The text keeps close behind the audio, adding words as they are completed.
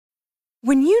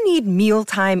When you need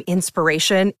mealtime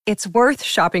inspiration, it's worth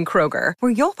shopping Kroger,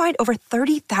 where you'll find over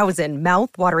 30,000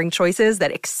 mouth-watering choices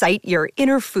that excite your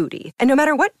inner foodie. And no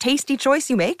matter what tasty choice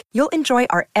you make, you'll enjoy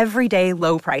our everyday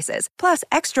low prices, plus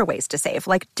extra ways to save,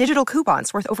 like digital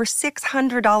coupons worth over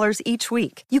 $600 each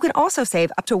week. You can also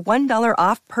save up to $1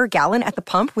 off per gallon at the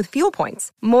pump with fuel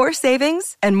points. More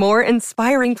savings and more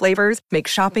inspiring flavors make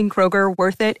shopping Kroger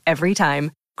worth it every time.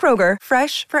 Kroger,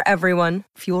 fresh for everyone.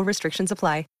 Fuel restrictions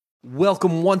apply.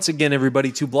 Welcome once again,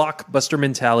 everybody, to Blockbuster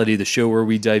Mentality, the show where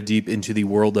we dive deep into the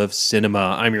world of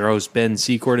cinema. I'm your host, Ben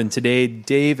Secord, and today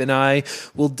Dave and I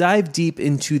will dive deep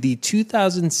into the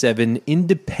 2007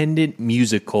 independent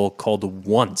musical called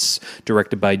Once,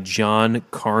 directed by John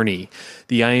Carney.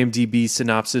 The IMDb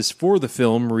synopsis for the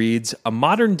film reads, a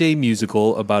modern-day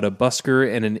musical about a busker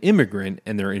and an immigrant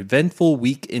and their eventful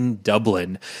week in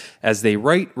Dublin as they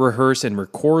write, rehearse, and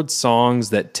record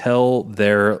songs that tell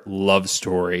their love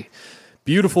story.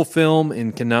 Beautiful film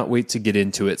and cannot wait to get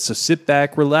into it. So sit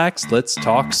back, relax, let's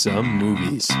talk some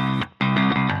movies.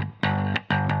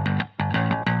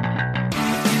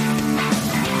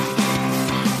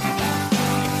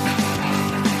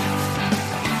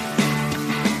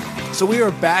 So we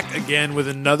are back again with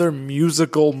another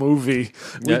musical movie.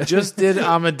 We just did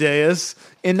Amadeus,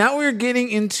 and now we're getting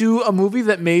into a movie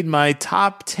that made my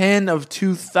top 10 of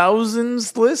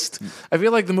 2000s list. I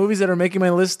feel like the movies that are making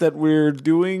my list that we're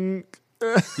doing...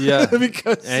 Yeah,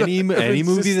 because any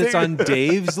movie that's on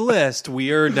Dave's list,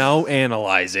 we are now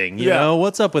analyzing. You know,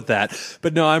 what's up with that?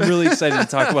 But no, I'm really excited to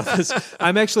talk about this.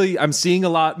 I'm seeing a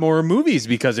lot more movies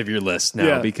because of your list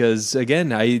now. Because again,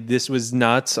 this was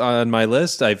not on my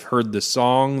list. I've heard the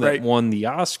song that won the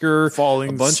Oscar Falling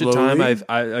a bunch slowly. of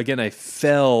time. I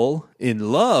fell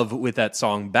in love with that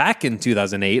song back in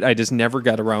 2008. I just never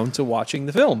got around to watching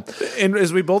the film. And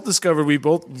as we both discovered, we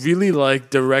both really like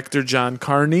director John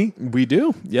Carney. We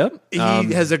do. Yep. He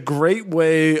has a great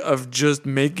way of just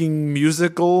making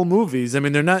musical movies. I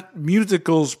mean, they're not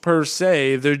musicals per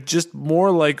se. They're just more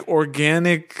like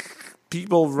organic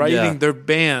people writing their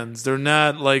bands. They're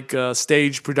not like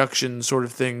stage production sort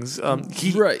of things.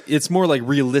 Right. It's more like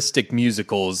realistic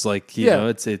musicals. Like, you know,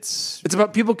 it's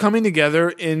about people coming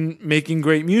together and making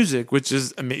great music, which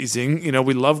is amazing. You know,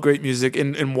 we love great music,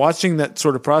 and watching that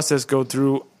sort of process go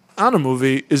through on a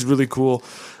movie is really cool.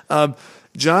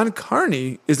 John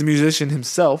Carney is a musician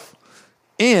himself,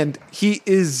 and he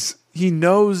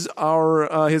knows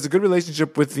he has a good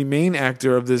relationship with the main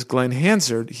actor of this, Glenn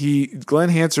Hansard. Glenn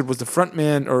Hansard was the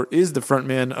frontman, or is the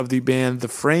frontman of the band The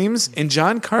Frames, and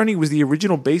John Carney was the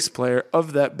original bass player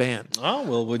of that band. Oh,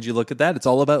 well, would you look at that? It's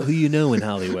all about who you know in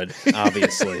Hollywood,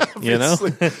 obviously. You know?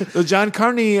 So John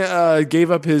Carney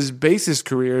gave up his bassist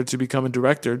career to become a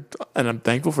director, and I'm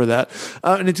thankful for that.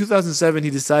 And in 2007, he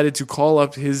decided to call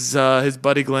up his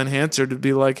buddy Glenn Hansard to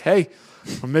be like, hey,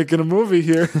 I'm making a movie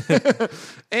here.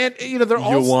 And, you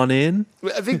know, You want in?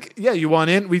 I think, you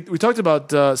want in. We talked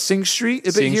about Sing Street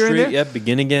a bit here and there. Yep,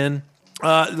 Begin Again.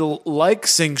 Like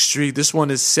Sing Street, this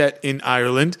one is set in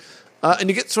Ireland. And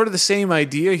you get sort of the same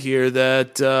idea here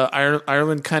that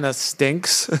Ireland kind of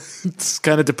stinks. It's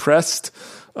kind of depressed.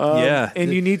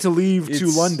 And you need to leave to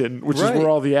London, which is where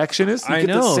all the action is. You get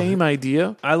the same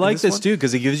idea. I like this too,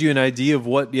 because it gives you an idea of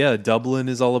what Dublin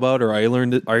is all about, or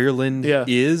Ireland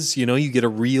is. You know, you get a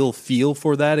real feel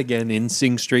for that again in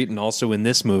Sing Street and also in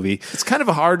this movie. It's kind of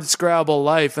a hard scrabble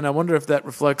life, and I wonder if that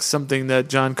reflects something that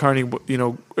John Carney, you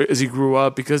know, as he grew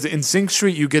up, because in Sing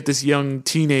Street you get this young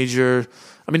teenager.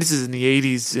 I mean, this is in the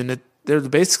 80s, and they're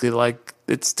basically like,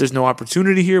 there's no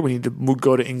opportunity here. We need to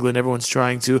go to England. Everyone's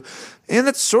trying to. And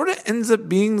that sort of ends up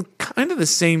being kind of the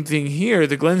same thing here.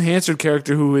 The Glenn Hansard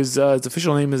character, who his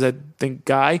official name is, I think,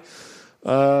 Guy.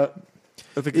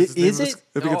 I think it's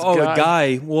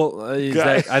Guy. Well,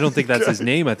 I don't think that's his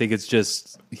name. I think it's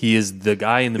just he is the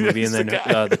guy in the movie, and then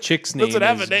the chick's name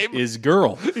is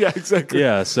girl. Yeah, exactly.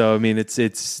 Yeah, so I mean,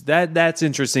 it's that's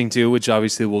interesting too, which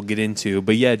obviously we'll get into.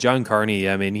 But yeah, John Carney.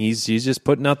 I mean, he's just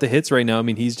putting out the hits right now. I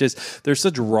mean, there's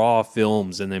such raw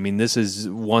films, and I mean, this is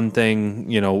one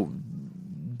thing, you know.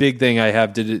 Big thing I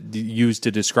have to use to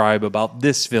describe about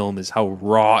this film is how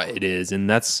raw it is, and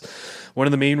that's one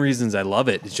of the main reasons I love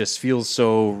it. It just feels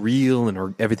so real,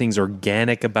 and everything's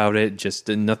organic about it. Just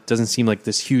doesn't seem like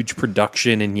this huge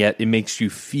production, and yet it makes you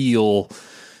feel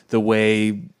the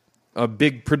way a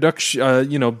big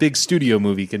production, big studio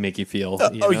movie can make you feel.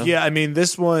 Yeah. I mean,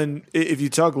 this one, if you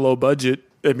talk low budget,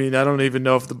 I mean, I don't even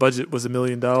know if the budget was $1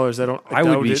 million. I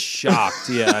would be it. shocked.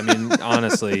 Yeah, I mean,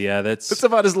 honestly, yeah, It's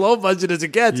about as low budget as it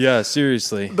gets. yeah,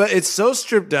 seriously. But it's so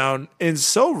stripped down and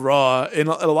so raw, and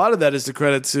a lot of that is the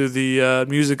credit to the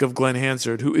music of Glenn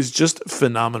Hansard, who is just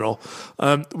phenomenal.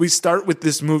 We start with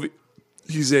this movie.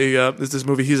 He's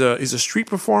a street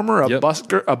performer, a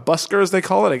busker as they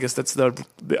call it. I guess that's the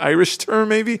Irish term,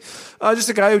 maybe. Just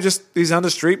a guy he's on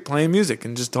the street playing music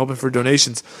and just hoping for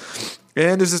donations.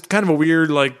 And there's this kind of a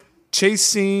weird chase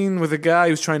scene with a guy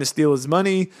who's trying to steal his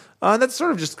money. That's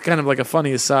sort of just kind of like a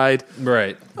funny aside.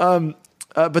 Right.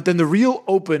 But then the real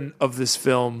open of this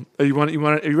film. Are you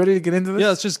ready to get into this? Yeah,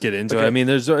 let's just get into it. I mean,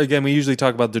 we usually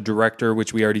talk about the director,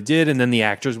 which we already did, and then the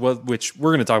actors, which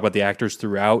we're going to talk about the actors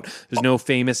throughout. There's no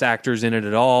famous actors in it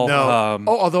at all. No.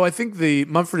 Although I think the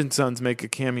Mumford & Sons make a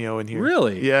cameo in here.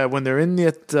 Really? Yeah, when they're in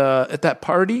at that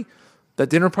party, that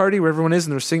dinner party where everyone is,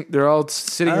 and they're all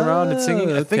sitting around and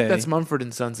singing. I think that's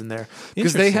Mumford & Sons in there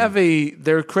because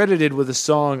they're credited with a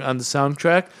song on the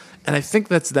soundtrack, and I think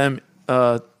that's them.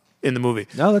 In the movie.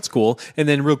 Oh, that's cool. And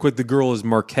then real quick, the girl is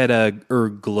Marketa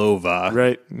Erglova.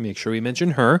 Right. Make sure we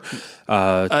mention her.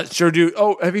 Sure do.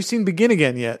 Oh, have you seen Begin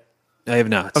Again yet? I have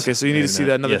not. Okay, so you need to see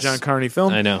that, another John Carney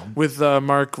film. I know. With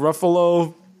Mark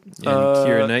Ruffalo. And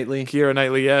Keira Knightley. Keira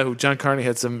Knightley, yeah, who John Carney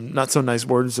had some not so nice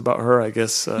words about her, I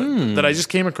guess, that I just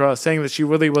came across, saying that she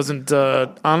really wasn't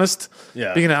honest,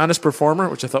 being an honest performer,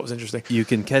 which I thought was interesting. You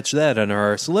can catch that on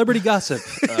our Celebrity Gossip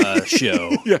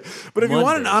show. Yeah, but if you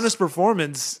want an honest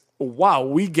performance, wow,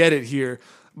 we get it here.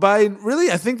 I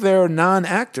think they're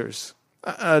non-actors.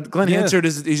 Glenn Hansard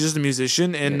he's just a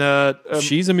musician, and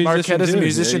she's a musician. Marquette is a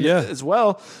musician as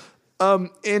well.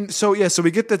 And so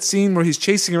we get that scene where he's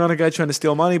chasing around a guy trying to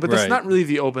steal money, but that's not really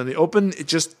the open. The open, it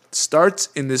just starts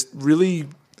in this really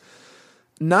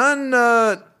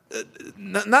not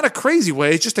a crazy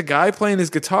way. It's just a guy playing his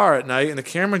guitar at night, and the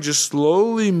camera just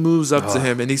slowly moves up to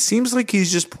him, and he seems like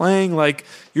he's just playing like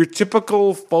your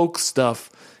typical folk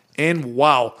stuff. And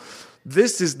wow,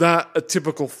 this is not a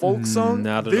typical folk song.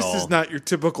 Not at all. This is not your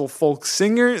typical folk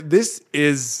singer. This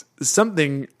is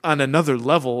something on another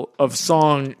level of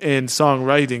song and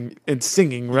songwriting and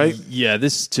singing, right? Yeah,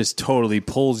 this just totally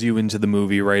pulls you into the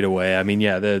movie right away. I mean,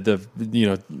 the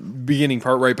beginning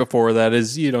part right before that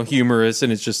is, humorous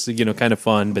and it's just, kind of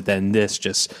fun, but then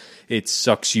this it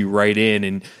sucks you right in,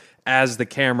 and as the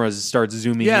camera starts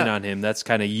zooming in on him, that's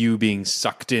kind of you being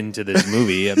sucked into this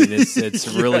movie. I mean, it's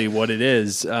really what it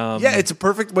is. It's a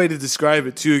perfect way to describe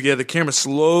it, too. Yeah, the camera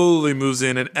slowly moves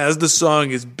in, and as the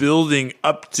song is building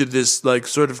up to this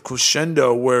sort of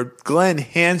crescendo where Glenn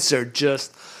Hansard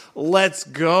just lets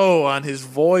go on his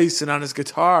voice and on his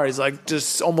guitar. He's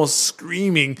just almost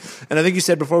screaming. And I think you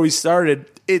said before we started,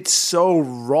 it's so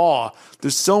raw.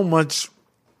 There's so much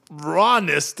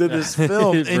rawness to this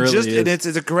film. It really is. And it's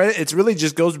a credit. It really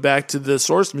just goes back to the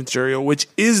source material, which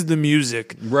is the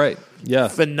music. Right. Yeah.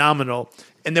 Phenomenal.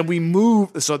 And then we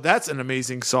move. So that's an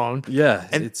amazing song. Yeah,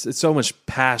 and it's so much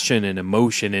passion and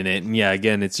emotion in it. And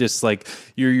again, it's just like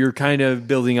you're kind of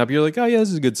building up. You're like, oh yeah, this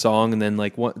is a good song. And then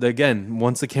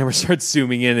once the camera starts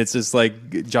zooming in, it's just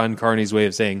like John Carney's way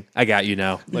of saying, I got you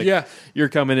now. You're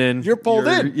coming in. You're pulled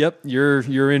in. Yep,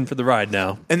 you're in for the ride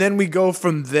now. And then we go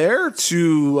from there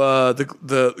to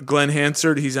the Glenn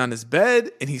Hansard. He's on his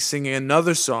bed and he's singing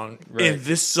another song. Right. And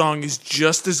this song is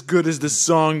just as good as the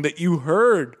song that you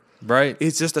heard. Right.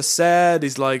 It's just a sad,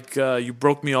 he's like, you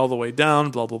broke me all the way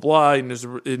down, blah, blah, blah. And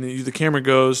the camera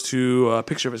goes to a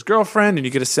picture of his girlfriend, and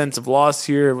you get a sense of loss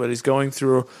here, what he's going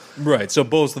through. Right. So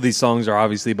both of these songs are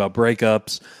obviously about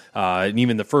breakups. And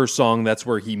even the first song, that's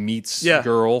where he meets the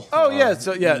girl. Oh,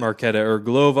 Marketa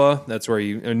Erglova. That's where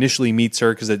he initially meets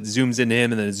her, because it zooms into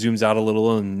him and then it zooms out a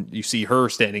little, and you see her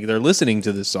standing there listening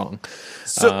to this song,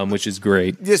 which is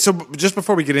great. Yeah, so just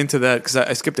before we get into that, because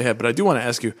I skipped ahead, but I do want to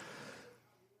ask you,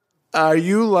 are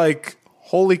you like,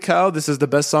 holy cow, this is the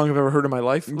best song I've ever heard in my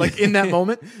life? Like in that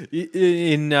moment?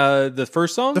 In the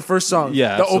first song? The first song.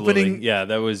 Yeah, the absolutely. opening. Yeah,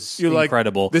 that was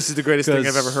incredible. This is the greatest thing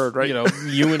I've ever heard, right?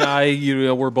 You and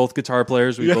I, we're both guitar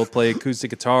players. We both play acoustic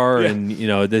guitar. And,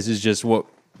 this is just what,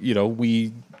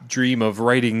 we dream of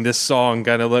writing this song,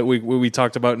 kind of like we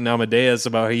talked about in Amadeus,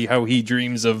 about how he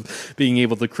dreams of being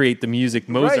able to create the music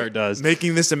Mozart does,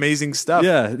 making this amazing stuff.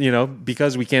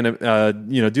 Because we can't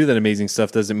do that amazing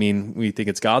stuff doesn't mean we think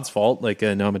it's God's fault, like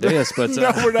in Amadeus. But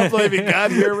no, we're not blaming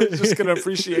God here. We're just going to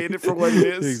appreciate it for what it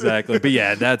is. Exactly.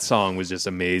 But that song was just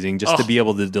amazing, just to be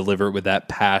able to deliver it with that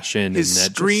passion. His and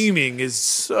that screaming is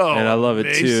so and I love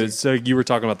amazing. it too. So you were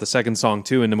talking about the second song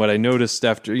too, and what I noticed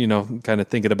after kind of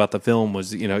thinking about the film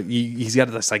was he's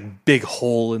got this like big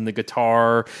hole in the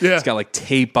guitar. Yeah. It's got like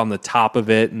tape on the top of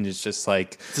it, and it's just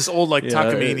like This old like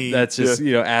Takamine. That's just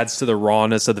adds to the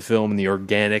rawness of the film and the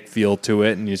organic feel to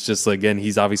it. And it's just again,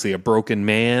 he's obviously a broken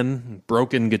man,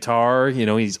 broken guitar.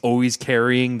 He's always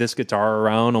carrying this guitar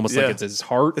around, almost like it's his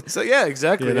heart. So yeah,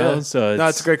 exactly. So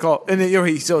it's a great call. And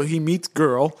he meets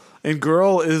Girl. And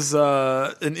Girl is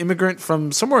an immigrant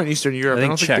from somewhere in Eastern Europe.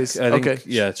 I think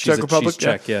Czech. Czech Republic. She's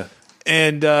Czech, yeah.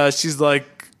 And she's like,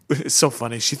 it's so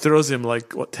funny. She throws him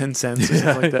like 10 cents or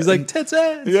something like that. He's like 10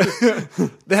 cents. Yeah.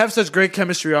 They have such great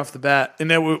chemistry off the bat, and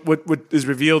then what is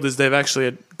revealed is they've actually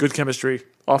had good chemistry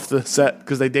off the set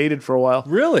because they dated for a while.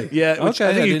 Really? Yeah. Which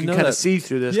I think you can kind of see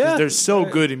through this. Yeah, they're so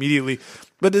good immediately.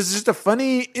 But there's just a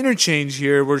funny interchange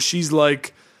here where she's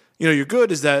like, you're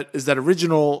good. Is that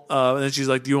original? And then she's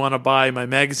like, do you want to buy my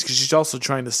magazine? Because she's also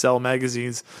trying to sell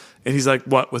magazines. And he's like,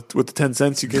 what, with the 10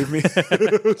 cents you gave me?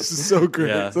 This is so great.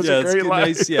 Yeah, Such a great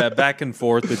line. Nice, back and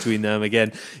forth between them.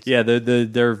 Again,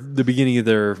 the beginning of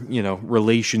their,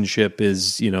 relationship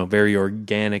is, very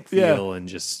organic feel and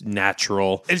just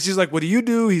natural. And she's like, what do you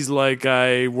do? He's like,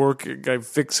 I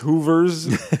fix Hoovers.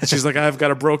 And she's like, I've got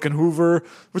a broken Hoover,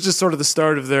 which is sort of the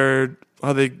start of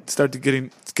how they start to getting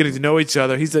to know each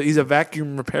other. He's a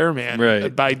vacuum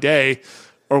repairman by day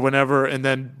or whenever, and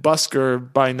then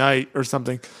busker by night or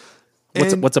something.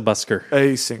 What's a busker?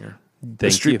 A singer. A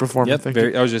street performer. Yep,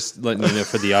 I was just letting you know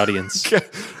for the audience.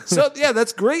 So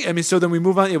that's great. I mean, so then we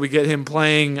move on. Yeah, we get him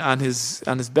playing on his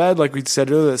bed, like we said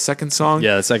earlier. The second song.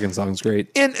 Yeah, the second song's great.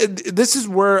 And this is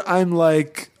where I'm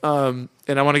like, and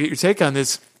I want to get your take on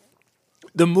this.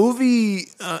 The movie,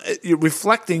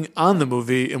 reflecting on the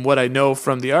movie and what I know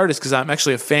from the artist, because I'm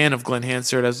actually a fan of Glenn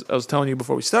Hansard. As I was telling you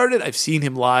before we started, I've seen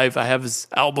him live. I have his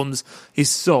albums. He's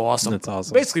so awesome. That's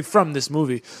awesome. Basically from this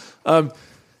movie.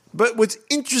 But what's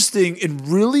interesting and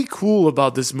really cool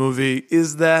about this movie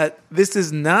is that this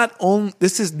is not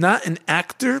an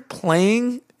actor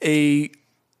playing a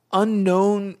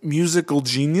unknown musical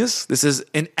genius. This is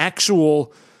an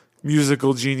actual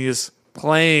musical genius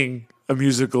playing a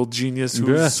musical genius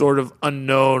who's sort of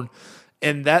unknown,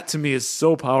 and that to me is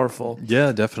so powerful.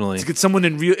 Yeah, definitely. To get someone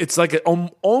in real, it's like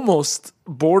almost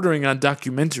bordering on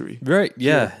documentary. Right?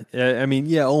 Yeah. I mean,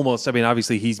 yeah, almost. I mean,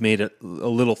 obviously he's made it a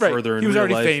little further. He was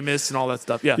already life. famous and all that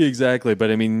stuff. Yeah, exactly. But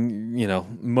I mean,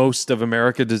 most of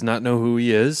America does not know who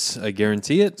he is. I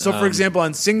guarantee it. So, for example,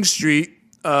 on Sing Street,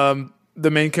 the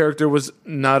main character was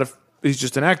he's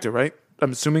just an actor, right?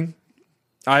 I'm assuming.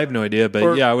 I have no idea,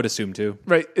 but I would assume too.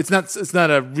 Right. It's not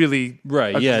a really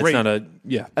right. Great, it's not a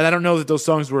And I don't know that those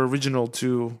songs were original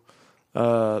to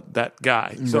that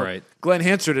guy. So Glenn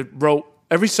Hansard wrote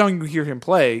every song you hear him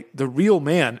play. The real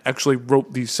man actually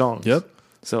wrote these songs. Yep.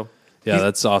 So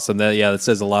that's awesome. That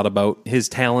says a lot about his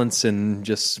talents and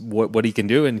just what he can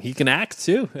do, and he can act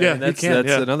too. Yeah, that's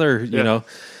another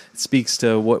speaks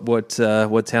to what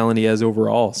talent he has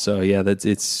overall. So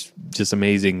it's just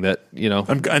amazing that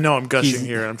I know I'm gushing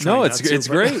here. I'm trying it's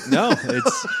great. No,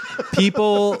 it's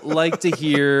people like to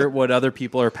hear what other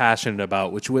people are passionate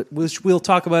about, which we'll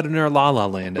talk about in our La La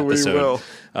Land episode. We will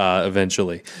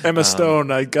eventually. Emma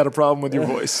Stone, I got a problem with your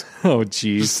voice. Oh,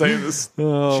 geez. Just saying this.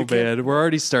 Oh man, we're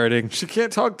already starting. She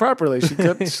can't talk properly.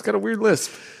 She's got a weird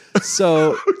lisp.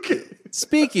 So.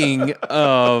 Speaking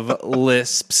of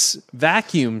lisps,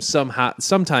 vacuums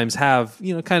sometimes have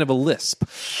kind of a lisp.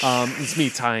 It's me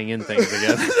tying in things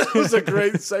again. That was a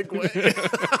great segue.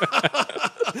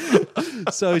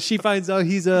 So she finds out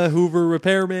he's a Hoover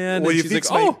repairman. Well, and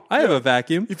she's like, I have a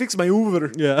vacuum. You fix my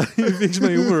Hoover. Yeah, you fix my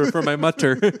Hoover for my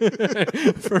mutter.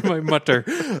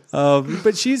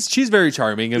 But she's very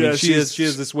charming. I mean, she has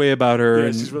this way about her,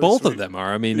 and really both sweet. Of them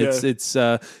are. I mean, it's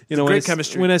great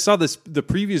chemistry. When I saw the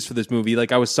previews for this movie,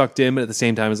 like I was sucked in, but at the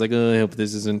same time, I was like, I hope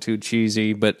this isn't too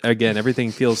cheesy. But again,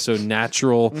 everything feels so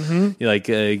natural. Mm-hmm. Like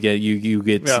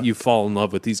you fall in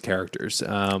love with these characters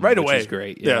right away. Which is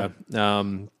great. Yeah.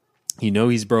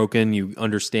 He's broken. You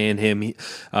understand him.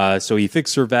 So he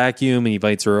fixed her vacuum and he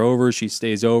invites her over. She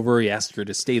stays over. He asks her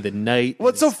to stay the night. Well,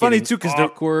 it's so funny too because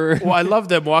awkward. Well, I love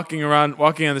them walking on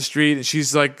the street, and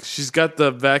she's got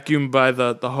the vacuum by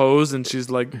the hose, and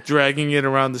she's like dragging it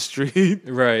around the street.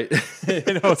 Right.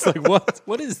 It's like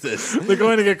what is this? They're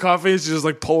going to get coffee, and she's just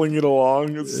like pulling it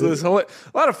along. It's a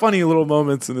lot of funny little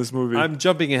moments in this movie. I'm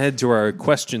jumping ahead to our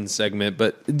question segment,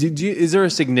 but is there a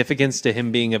significance to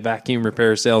him being a vacuum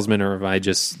repair salesman? Or am I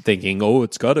just thinking,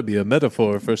 it's got to be a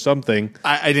metaphor for something?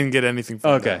 I didn't get anything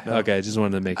from that. No. Okay, I just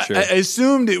wanted to make sure. I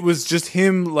assumed it was just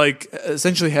him, like,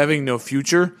 essentially having no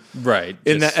future. Right.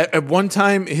 In that, at one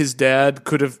time, his dad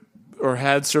could have or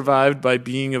had survived by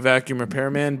being a vacuum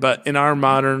repairman. But in our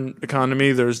modern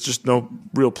economy, there's just no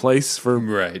real place for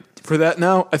that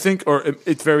now, I think, or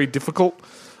it's very difficult.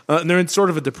 And they're in sort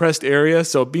of a depressed area,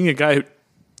 so being a guy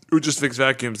who just fixes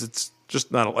vacuums, it's just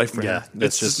not a life for him.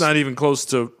 It's just not even close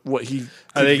to what he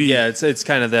could be. Yeah, it's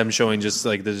kind of them showing just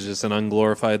like this is just an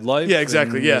unglorified life. Yeah,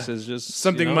 exactly. Yeah, this is just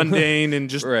something mundane and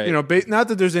just not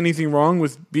that there's anything wrong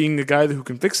with being a guy who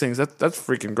can fix things. That's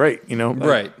freaking great,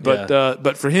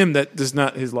 But for him, that is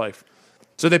not his life.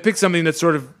 So they pick something that's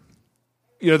sort of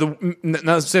not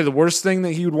to say the worst thing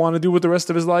that he would want to do with the rest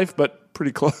of his life, but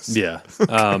pretty close. Yeah.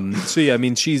 I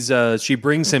mean, she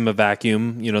brings him a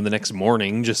vacuum, the next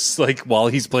morning, just like while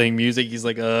he's playing music. He's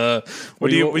like,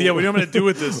 what do you want me to do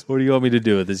with this? What do you want me to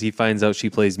do with this? He finds out she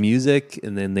plays music,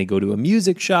 and then they go to a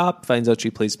music shop, finds out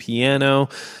she plays piano.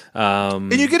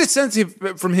 And you get a sense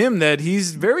from him that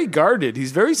he's very guarded.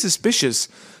 He's very suspicious.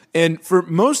 And for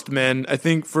most men, I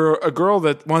think for a girl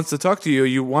that wants to talk to you,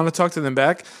 you want to talk to them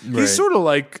back. Right. He's sort of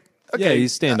like, okay,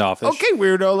 he's standoffish. Okay,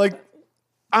 weirdo. Like,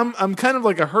 I'm kind of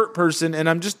like a hurt person, and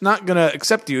I'm just not gonna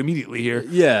accept you immediately here.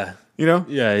 Yeah,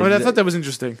 Yeah. I thought that was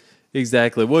interesting.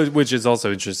 Exactly, which is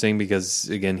also interesting because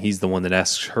again, he's the one that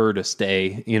asks her to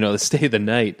stay, to stay the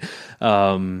night.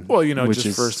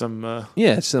 Just for some,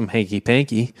 some hanky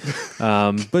panky.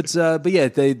 But yeah,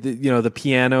 the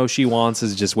piano she wants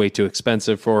is just way too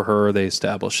expensive for her. They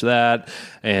establish that,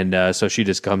 and so she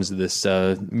just comes to this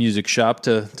music shop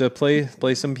to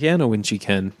play some piano when she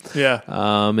can. Yeah.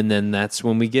 And then that's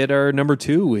when we get our number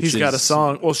two, which he's got a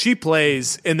song. Well, she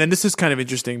plays, and then this is kind of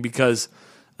interesting because,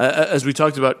 as we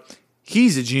talked about.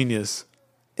 He's a genius.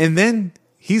 And then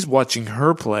he's watching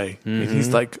her play. And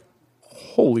he's like,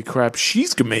 holy crap,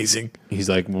 she's amazing. He's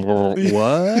like, what?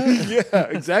 Yeah,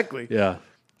 exactly. Yeah.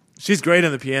 She's great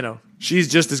on the piano. She's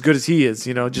just as good as he is,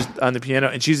 just on the piano.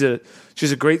 And she's a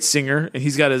great singer. And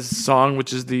he's got his song,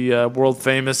 which is the world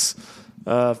famous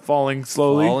Falling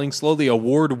Slowly. Falling Slowly,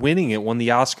 award winning. It won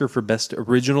the Oscar for Best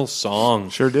Original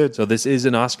Song. Sure did. So this is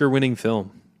an Oscar winning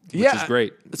film. Which is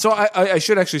great. So I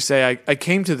should actually say I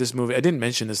came to this movie. I didn't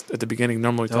mention this at the beginning.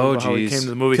 Normally talk about how I came to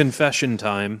the movie. Confession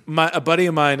time. A buddy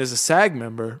of mine is a SAG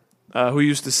member who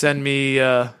used to send me.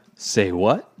 Say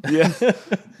what? Yeah.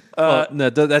 No,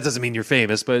 that doesn't mean you're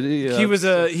famous, but he was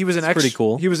an extra. Pretty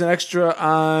cool. He was an extra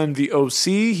on the OC.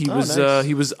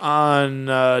 He was on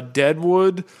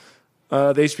Deadwood,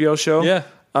 the HBO show. Yeah.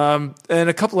 And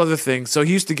a couple other things. So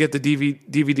he used to get the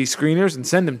DVD screeners and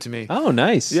send them to me. Oh,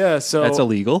 nice. Yeah, so that's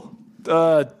illegal.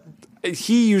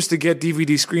 He used to get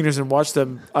DVD screeners and watch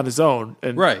them on his own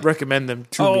and recommend them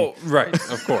to me. Oh, right.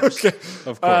 Of course. Okay.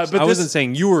 Of course. But I wasn't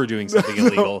saying you were doing something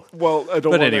illegal. Well, I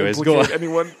don't want to implicate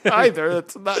anyone either.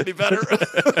 That's not any better.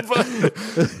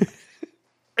 But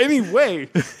anyway,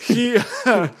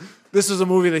 this was a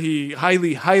movie that he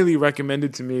highly, highly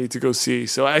recommended to me to go see.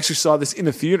 So I actually saw this in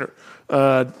a theater,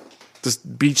 this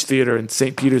beach theater in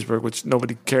St. Petersburg, which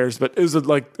nobody cares. But it was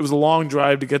a long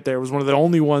drive to get there. It was one of the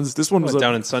only ones. This one was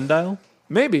down in Sundial.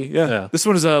 Maybe, yeah. This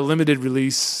one is a limited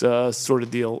release sort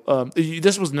of deal.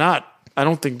 This was not. I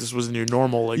don't think this was in your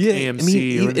normal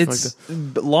AMC or anything like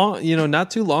that. Long, not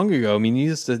too long ago. I mean, you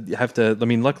used to have to. I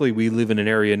mean, luckily we live in an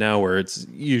area now where it's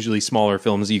usually smaller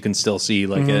films you can still see,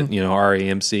 like at our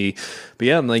AMC. But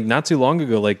yeah, like not too long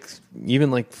ago, like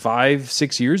even like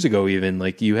 5-6 years ago, even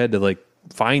like you had to like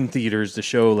find theaters to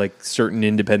show like certain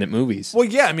independent movies. Well,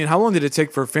 yeah, I mean, how long did it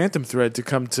take for Phantom Thread to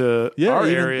come to our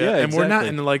area? Yeah, and we're not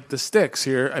in like the sticks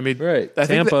here. I mean,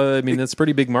 Tampa. That's a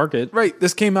pretty big market. Right.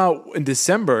 This came out in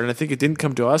December, and I think it didn't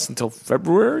come to us until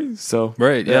February. So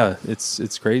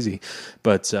it's crazy.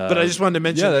 But I just wanted to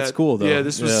mention that's cool though. Yeah,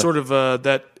 this was sort of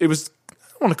that. It was. I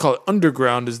don't want to call it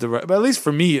underground, but at least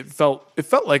for me, it felt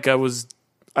like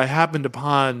I happened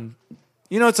upon.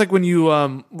 It's like when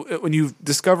you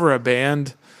discover a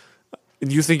band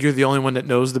and you think you're the only one that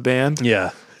knows the band. Yeah.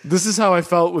 This is how I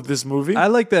felt with this movie. I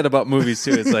like that about movies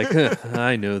too. It's like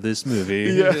I know this movie.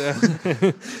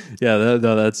 Yeah,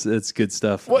 that's good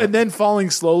stuff. Well, and then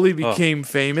Falling Slowly became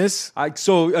famous.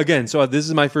 So this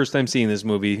is my first time seeing this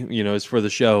movie. It's for the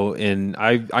show, and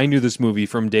I knew this movie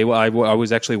from day one. I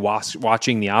was actually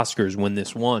watching the Oscars when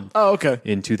this won. Oh, okay.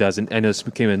 In 2000, I know this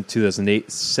came in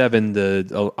 2007.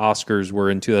 The Oscars were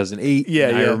in 2008. Yeah,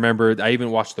 I remember. I even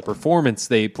watched the performance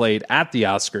they played at the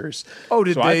Oscars. Oh,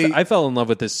 did they? I fell in love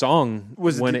with this song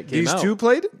when it came out. These two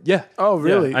played? Yeah. Oh,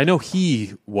 really? Yeah. I know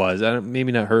he was.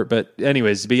 Maybe not her, but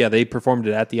anyways. But yeah, they performed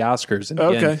it at the Oscars. And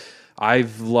again,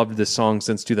 I've loved this song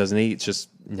since 2008. It's just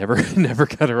never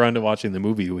got around to watching the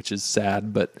movie, which is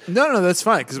sad. But no, that's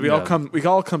fine because we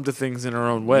all come to things in our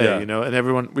own way,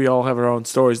 and we all have our own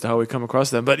stories to how we come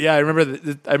across them. But yeah, I remember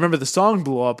the song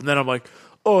blew up, and then I'm like,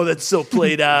 oh, that's so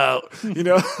played out, you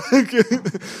know.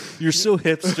 You're so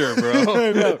hipster,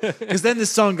 bro. Because then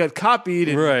this song got copied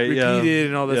and repeated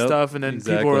and all that stuff, and then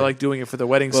people were like doing it for the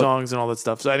wedding songs and all that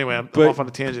stuff. So anyway, I'm off on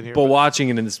a tangent here. But watching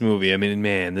it in this movie, I mean,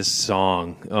 man, this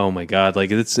song, oh my god,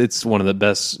 like it's one of the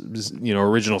best,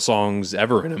 original songs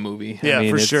ever in a movie. Yeah, I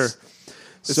mean, for sure.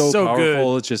 It's so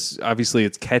powerful. Good. It's just obviously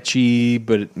it's catchy,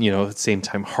 but at the same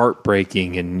time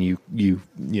heartbreaking, and you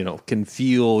can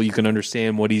feel, you can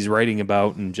understand what he's writing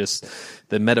about, and just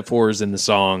the metaphors in the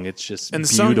song. It's just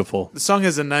beautiful. The song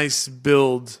has a nice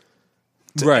build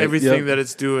to everything that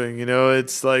it's doing.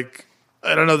 It's like,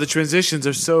 I don't know, the transitions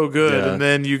are so good, and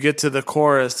then you get to the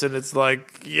chorus, and it's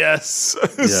like, yes,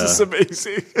 this is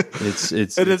amazing.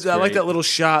 It's I like that little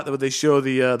shot that they show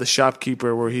the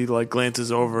shopkeeper where he like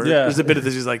glances over. Yeah. There's a bit of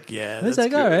this. He's like, that's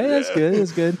like, good. all right, that's good,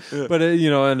 that's good. Yeah. But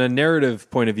in a narrative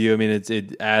point of view, I mean,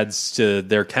 it adds to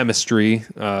their chemistry,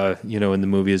 in the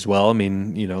movie as well. I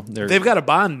mean, they've got a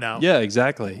bond now. Yeah,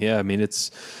 exactly. Yeah, I mean, it's.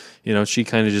 She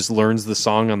kind of just learns the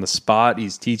song on the spot.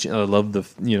 He's teaching. I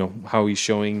love how he's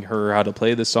showing her how to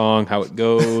play the song, how it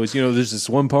goes. There's this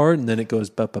one part, and then it goes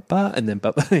ba ba ba, and then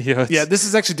ba ba. Yeah, this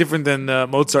is actually different than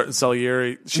Mozart and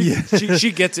Salieri.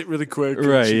 She gets it really quick,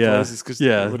 right?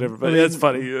 Whatever. But it's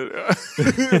funny.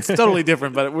 It's totally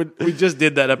different. But we just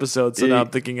did that episode, so now I'm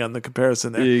thinking on the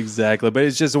comparison there. Exactly, but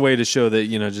it's just a way to show that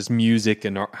just music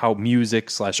and how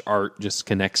music/art just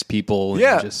connects people.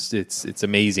 Yeah, and just it's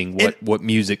amazing what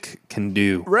music can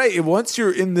do. Right. Once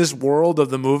you're in this world of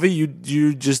the movie, you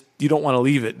don't want to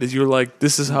leave it. You're like,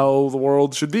 this is how the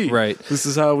world should be. Right. This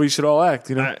is how we should all act.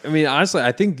 I mean, honestly,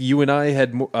 I think you and I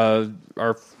had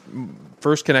our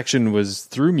first connection was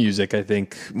through music. I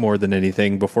think more than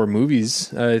anything before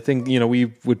movies. I think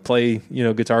we would play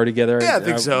guitar together. Yeah, I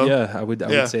think so. Yeah, I would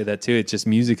say that too. It's just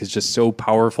music is just so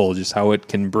powerful. Just how it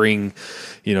can bring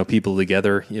people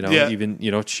together. Even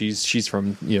she's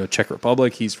from Czech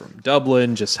Republic. He's from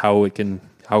Dublin. Just how it can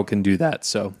do that.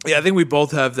 So yeah, I think we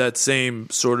both have that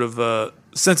same sort of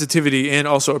sensitivity and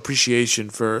also appreciation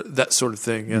for that sort of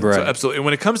thing. Yeah, right. So absolutely. And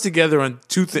when it comes together on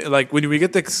two things, like when we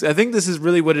get the, I think this is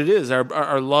really what it is.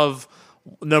 Our love,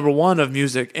 number one, of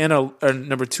music, and our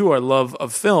number two, our love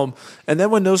of film. And then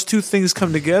when those two things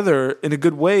come together in a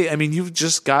good way, I mean, you've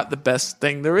just got the best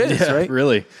thing there is, right?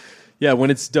 Really. Yeah,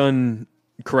 when it's done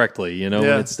correctly,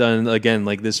 when it's done again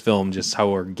like this film, just how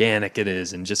organic it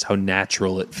is and just how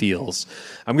natural it feels.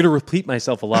 I'm going to repeat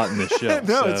myself a lot in this show.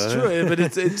 No, it's true, but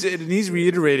it needs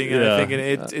reiterating, and I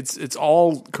think it's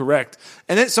all correct.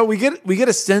 And then so we get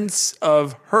a sense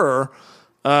of her.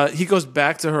 He goes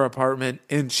back to her apartment,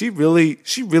 and she really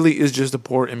is just a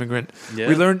poor immigrant. Yeah.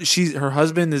 We learned her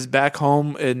husband is back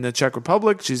home in the Czech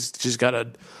Republic. She's got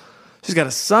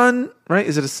a son, right?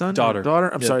 Is it a son? Daughter.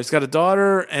 I'm sorry. She's got a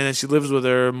daughter, and then she lives with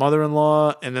her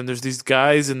mother-in-law, and then there's these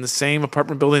guys in the same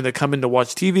apartment building that come in to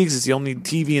watch TV because it's the only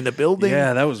TV in the building.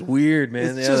 Yeah, that was weird,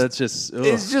 man. That's just... Ugh.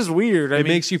 It's just weird. It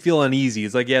makes you feel uneasy.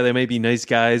 It's like, they may be nice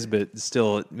guys, but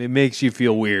still, it makes you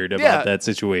feel weird about that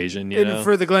situation, And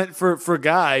for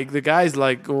Guy, the guy's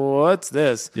like, what's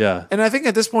this? Yeah. And I think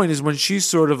at this point is when she's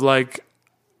sort of like,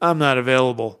 I'm not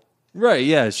available. Right,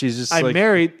 yeah. She's just I'm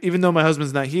married, even though my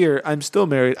husband's not here. I'm still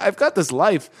married. I've got this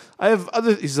life. I have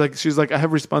other. She's like, I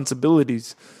have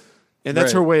responsibilities, and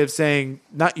that's her way of saying,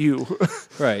 not you.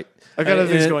 Right. I got other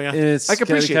things going on. And it's I can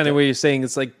appreciate kind of what you're saying.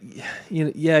 It's like,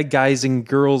 guys and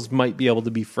girls might be able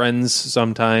to be friends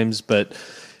sometimes, but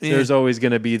there's always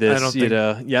going to be this,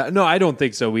 I don't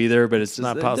think so either, but it's just,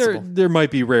 not possible. There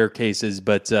might be rare cases,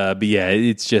 but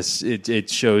it's just, it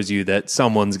shows you that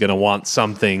someone's going to want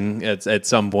something at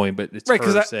some point, but it's right,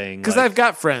 her saying. Because I've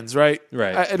got friends, right?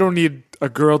 Right. I don't need a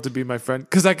girl to be my friend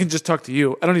because I can just talk to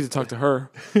you. I don't need to talk to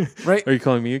her, right? Are you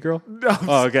calling me a girl? No,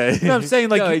 okay. No, I'm saying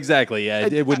like... No, exactly, yeah.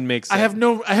 It wouldn't make sense. I have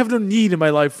no need in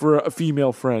my life for a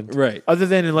female friend. Right. Other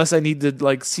than unless I need to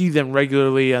like see them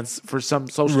regularly and for some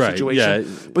social situation.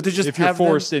 Yeah. But to just if you're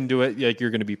forced into it, like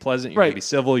you're going to be pleasant, you're going to be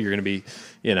civil, you're going to be,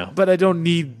 But I don't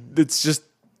need. It's just.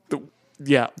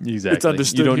 Exactly. It's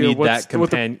understood. You don't need that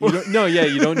companion.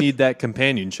 You don't need that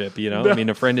companionship. No. I mean,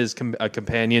 a friend is a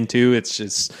companion too. It's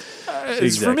just.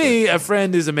 For me, a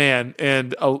friend is a man,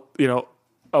 and a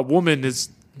woman is,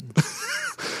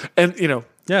 and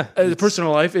as a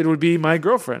personal life, it would be my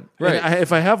girlfriend. Right. And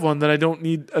if I have one, then I don't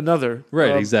need another.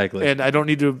 Right. Exactly. And I don't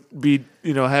need to be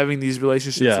having these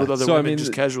relationships with other women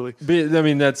just casually. But, I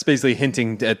mean, that's basically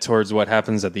hinting towards what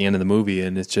happens at the end of the movie,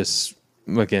 and it's just.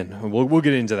 again, we'll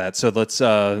get into that. So let's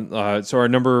so our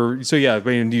number. So yeah, I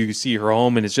mean, you see her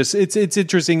home, and it's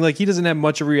interesting. Like, he doesn't have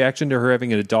much of a reaction to her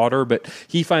having a daughter, but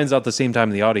he finds out the same time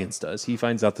the audience does. He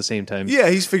finds out the same time. Yeah,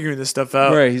 he's figuring this stuff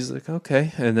out. Right. He's like,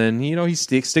 okay, and then he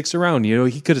sticks around.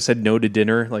 He could have said no to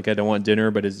dinner, like, I don't want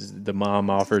dinner, but the mom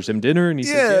offers him dinner, and he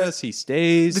says yes. He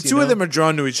stays. The two of them are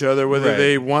drawn to each other, whether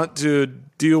they want to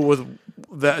deal with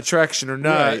that attraction or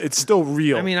not. Right. It's still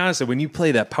real. I mean, honestly, when you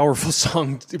play that powerful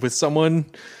song with someone,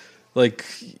 like,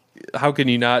 how can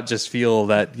you not just feel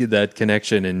that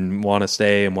connection and want to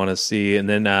stay and want to see? And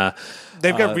then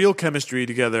they've got real chemistry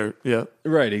together. Yeah,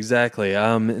 right, exactly.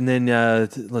 And then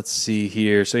let's see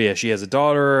here. So yeah, she has a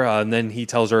daughter, and then he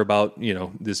tells her about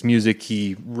this music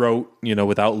he wrote,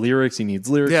 without lyrics. He needs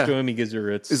lyrics to him. He gives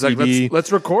her a CD. He's like,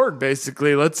 let's record.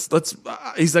 Basically, let's.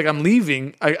 He's like, I'm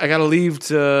leaving. I got to leave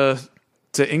to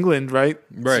England, right?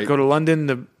 Right. So go to London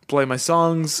to play my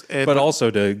songs, but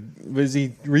also was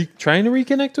he trying to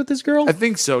reconnect with this girl? I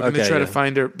think so. Going to try to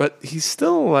find her, but he's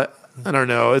still. I don't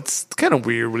know. It's kind of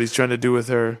weird what he's trying to do with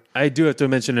her. I do have to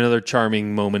mention another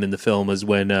charming moment in the film is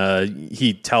when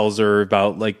he tells her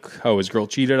about, like, how his girl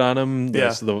cheated on him.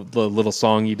 Yeah. The little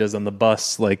song he does on the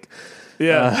bus, like.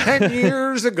 Yeah, 10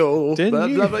 years ago. 10 blah,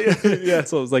 blah, blah. Yeah,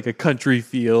 so it was like a country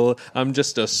feel. I'm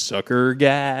just a sucker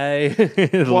guy. I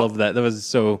love that. That was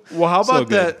so. Well, how about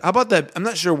that? How about that? I'm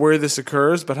not sure where this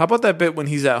occurs, but how about that bit when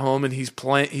he's at home and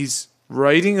he's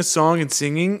writing a song and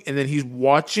singing, and then he's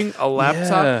watching a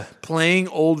laptop playing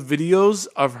old videos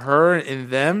of her and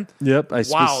them. Yep. That's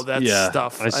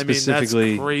stuff. I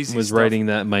specifically that's crazy was stuff. Writing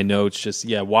that in my notes. Just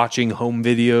watching home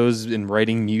videos and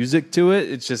writing music to it.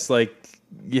 It's just like.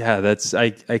 Yeah,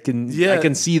 I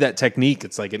can see that technique.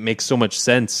 It's like it makes so much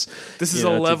sense. This is a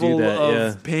level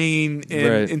of pain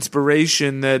and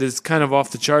inspiration that is kind of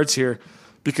off the charts here,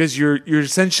 because you're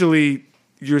essentially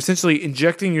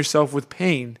injecting yourself with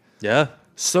pain. Yeah.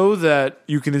 So that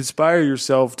you can inspire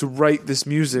yourself to write this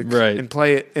music and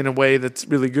play it in a way that's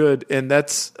really good, and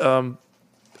that's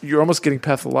you're almost getting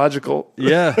pathological.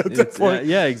 Yeah, at that point.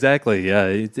 Yeah, exactly. Yeah,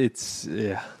 it's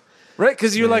yeah. Right,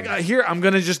 because you're like, here, I'm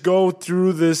going to just go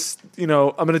through this, I'm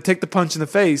going to take the punch in the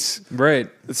face. Right.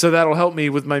 So that'll help me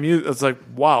with my music. It's like,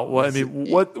 wow. Well, I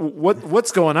mean,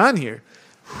 what's going on here?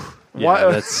 Yeah,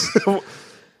 why? That's...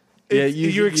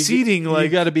 you're exceeding you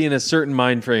got to be in a certain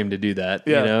mind frame to do that.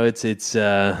 Yeah.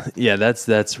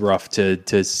 That's rough to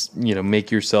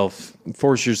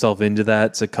force yourself into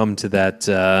that, succumb to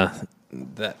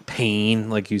that pain,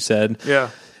 like you said.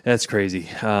 Yeah. That's crazy.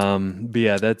 But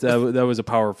yeah, that was a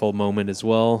powerful moment as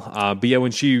well. But yeah,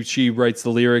 when she writes the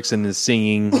lyrics and is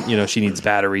singing, she needs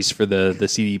batteries for the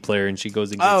CD player, and she goes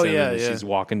and gets them. And she's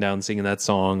walking down singing that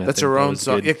song. That's her own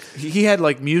song. Yeah, he had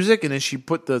like music, and then she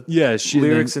put the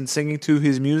lyrics and singing to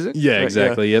his music. Yeah,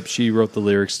 exactly. Yeah. Yep, she wrote the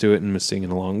lyrics to it and was singing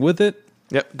along with it.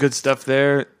 Yep, good stuff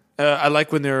there. I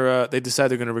like when they decide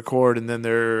they're going to record, and then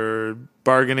they're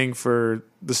bargaining for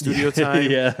the studio time.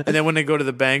 Yeah. And then when they go to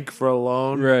the bank for a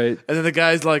loan. Right. And then the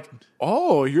guy's like,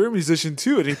 oh, you're a musician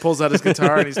too. And he pulls out his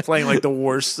guitar and he's playing like the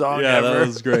worst song ever. Yeah, that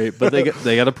was great. But they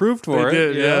got approved for it.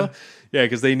 Did, yeah. Yeah,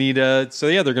 because they need they're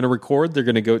going to record. They're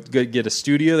going to go get a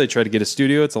studio. They try to get a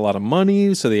studio. It's a lot of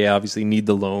money, so they obviously need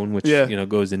the loan, which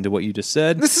goes into what you just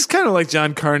said. This is kind of like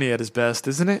John Carney at his best,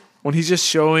 isn't it? When he's just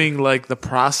showing like the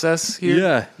process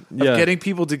here of getting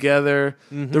people together,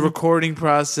 the recording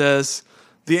process,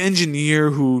 the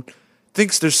engineer who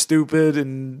thinks they're stupid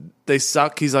and they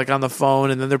suck. He's like on the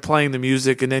phone, and then they're playing the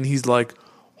music, and then he's like,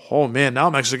 oh man, now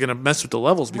I'm actually going to mess with the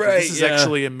levels because this is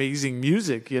actually amazing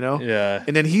music, Yeah.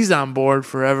 And then he's on board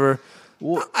forever.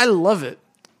 Well, I love it.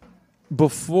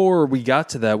 Before we got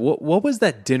to that, what was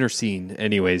that dinner scene,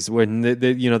 anyways? When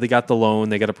they got the loan,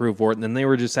 they got approved for it, and then they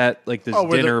were just at like this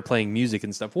dinner playing music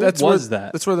and stuff. What was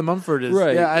that? That's where the Mumford is.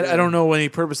 Right. Yeah, I don't know any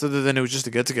purpose other than it was just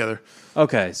to get together.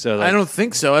 Okay, so I don't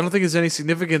think so. I don't think there's any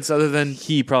significance other than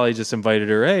he probably just invited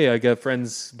her. Hey, I got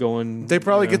friends going. They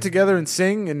probably get together and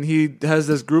sing, and he has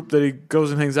this group that he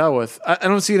goes and hangs out with. I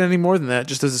don't see it any more than that.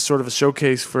 Just as a sort of a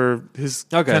showcase for his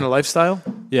kind of lifestyle.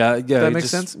 Yeah. That makes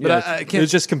sense. But I can't. It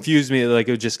just confused me. Like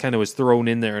it just kind of was thrown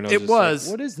in there, and I was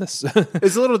like, what is this?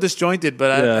 It's a little disjointed,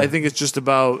 but I think it's just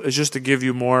to give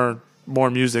you more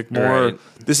music, more. Right.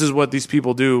 This is what these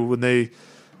people do when they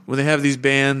have these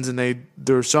bands and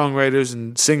they're songwriters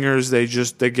and singers. They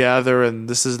gather, and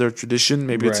this is their tradition.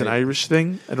 Maybe it's an Irish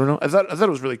thing. I don't know. I thought it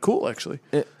was really cool, actually.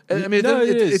 It didn't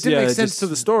make sense to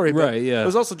the story, but it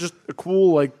was also just a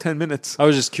cool 10 minutes. I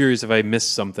was just curious if I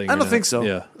missed something. I don't think so.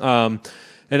 Yeah.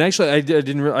 And actually,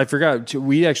 I forgot.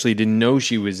 We actually didn't know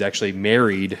she was actually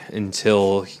married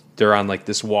until they're on like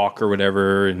this walk or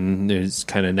whatever, and there's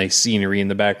kind of nice scenery in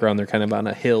the background. They're kind of on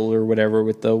a hill or whatever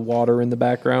with the water in the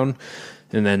background.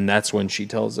 And then that's when she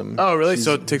tells him. Oh, really?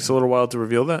 So it takes a little while to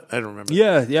reveal that? I don't remember.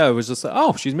 Yeah. It was just like,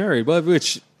 oh, she's married. Well,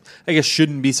 which I guess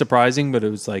shouldn't be surprising, but it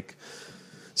was like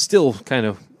still kind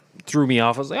of threw me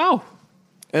off. I was like, oh.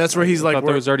 And that's where he's like, I thought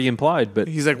that was already implied, but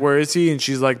he's like, where is he? And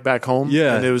she's like, back home.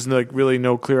 Yeah. And there was like really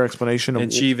no clear explanation of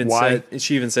and she even why.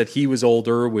 said he was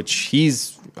older, which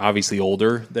he's obviously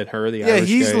older than her. The Yeah, Irish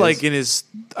he's guy like is. in his.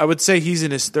 I would say he's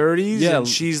in his 30s. Yeah. And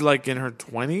she's like in her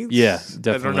 20s. Yeah, definitely.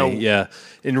 I don't know. Yeah,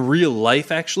 in real life,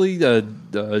 actually,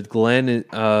 Glenn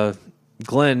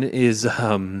is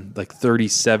like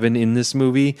 37 in this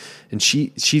movie, and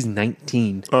she's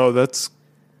 19. Oh, that's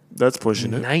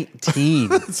pushing it. 19.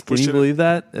 Can pushing you it. believe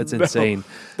that? That's insane.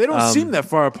 They don't seem that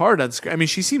far apart on screen. I mean,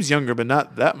 she seems younger, but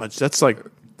not that much. That's like,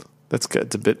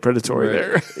 it's a bit predatory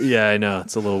there. Yeah, I know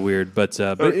it's a little weird, but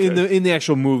Okay. in the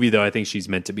actual movie though, I think she's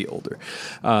meant to be older.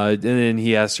 And then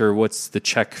he asks her, "What's the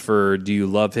check for? Do you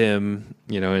love him?"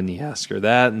 And he asks her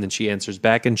that, and then she answers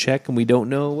back in check, and we don't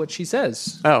know what she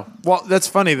says. Oh, well, that's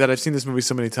funny that I've seen this movie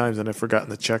so many times and I've forgotten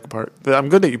the check part. But I'm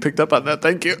good that you picked up on that.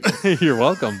 Thank you. You're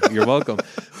welcome. You're welcome.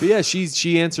 But yeah,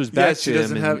 she answers back she to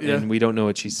doesn't him, have- yeah. and we don't know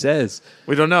what she says.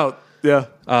 We don't know. Yeah.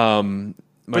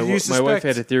 My But you my suspect- wife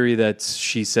had a theory that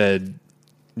she said,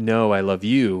 "No, I love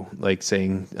you," like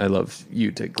saying "I love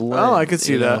you" to Glenn. Oh, I could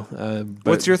see that. But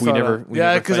What's your thought? we Yeah,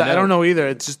 never because find I don't out. know either.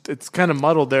 It's kind of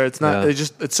muddled there. It's not. Yeah.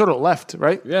 It's sort of left,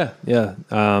 right? Yeah.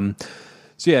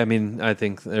 So yeah, I mean, I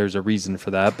think there's a reason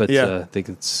for that, but Yeah. I think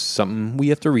it's something we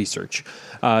have to research.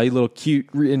 A little cute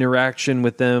interaction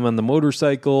with them on the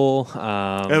motorcycle.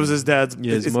 That was his dad's.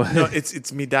 Yeah, his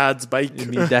It's me dad's bike.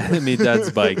 me dad's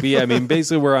bike. But yeah, I mean,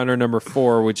 basically we're on our number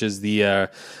 4, which is the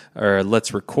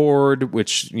let's record,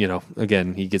 which,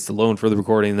 again, he gets the loan for the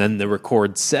recording, then the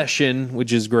record session,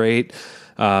 which is great.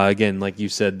 Again, like you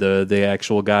said, the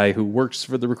actual guy who works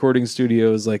for the recording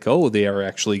studio is like, oh, they are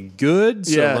actually good.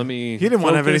 So Yeah. let me. He didn't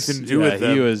want to have focus. anything to do Yeah, with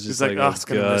them. He was He's just like, oh, it's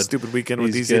gonna be a God. stupid weekend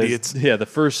with These these guys- idiots. Yeah, the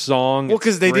first song. Well,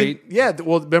 because they great. did. Yeah.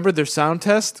 Well, remember their sound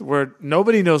test where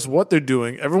nobody knows what they're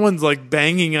doing. Everyone's like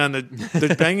banging on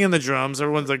they're banging on the drums.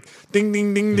 Everyone's like ding,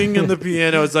 ding, ding, ding on the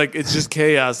piano. It's like it's just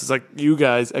chaos. It's like, you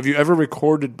guys, have you ever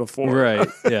recorded before? Right.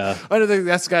 Yeah. I don't think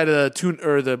that's guy to tune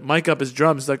or the mic up his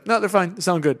drums. He's like, no, they're fine. They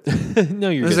sound good. No,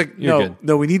 you're It's good. like, You're no, good.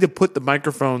 no, we need to put the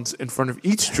microphones in front of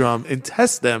each drum and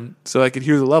test them so I could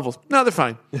hear the levels. No, they're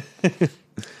fine.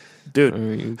 Dude,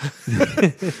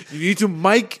 you need to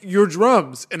mic your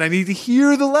drums and I need to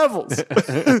hear the levels.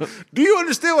 Do you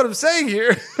understand what I'm saying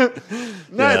here?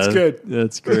 No, it's good.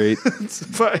 That's great. It's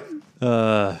fine.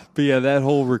 But yeah, that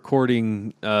whole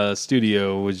recording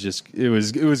studio was just it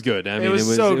was good. I mean,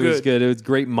 was so it was good. good. It was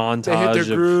great montage. They hit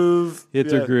their groove. Hit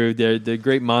their Yeah. groove. The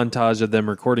great montage of them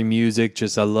recording music.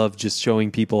 I love just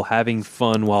showing people having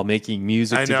fun while making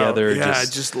music I know. together. Yeah, I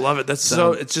just love it. That's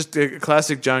it's just a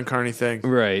classic John Carney thing.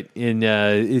 right. And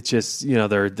it's just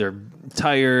they're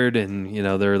tired and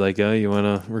they're like, oh, you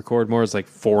want to record more? It's like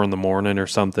 4 a.m. or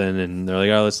something, and they're like,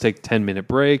 oh, let's take a 10-minute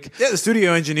break. Yeah, the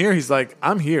studio engineer, he's like,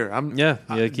 I'm here.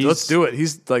 Let's do it.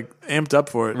 He's like amped up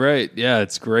for it. Right. Yeah,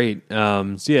 it's great.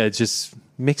 So yeah, it just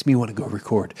makes me want to go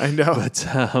record. I know. But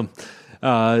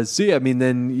so yeah, I mean,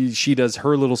 then she does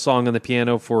her little song on the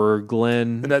piano for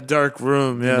Glenn In that dark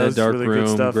room. Yeah, in that that's dark really good room.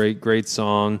 stuff. Great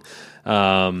song.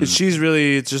 It's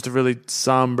just a really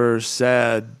somber,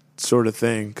 sad sort of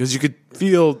thing because you could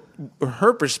feel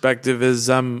her perspective is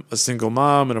I'm a single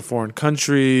mom in a foreign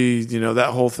country, that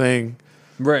whole thing.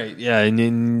 Right. Yeah, and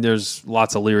then there's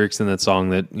lots of lyrics in that song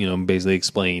that basically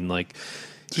explain like.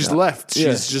 She's left.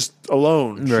 Yeah. She's just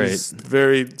alone. Right.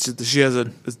 She has a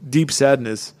deep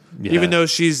sadness. Yeah. Even though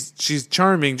she's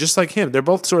charming, just like him. They're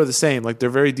both sort of the same. Like they're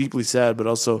very deeply sad, but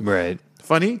also Right.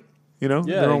 funny. Yeah,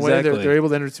 their own way. exactly. They're able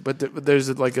to entertain. But there's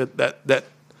like that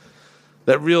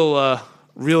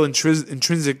real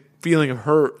intrinsic feeling of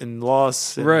hurt and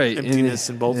loss and Right. emptiness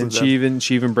in both and of them.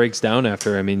 she even breaks down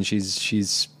after. I mean,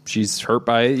 she's hurt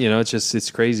by it.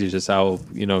 It's crazy just how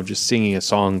just singing a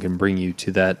song can bring you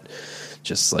to that.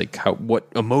 Just like what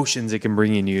emotions it can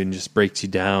bring in you and just breaks you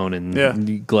down. And Yeah.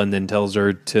 Glenn then tells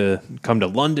her to come to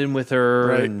London with her.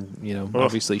 Right. And,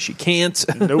 obviously she can't.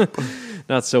 Nope.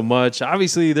 Not so much.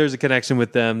 Obviously there's a connection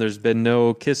with them. There's been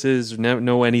no kisses,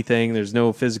 no anything. There's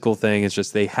no physical thing. It's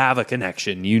just they have a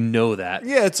connection. That.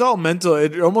 Yeah, it's all mental.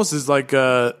 It almost is like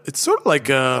it's sort of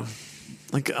like I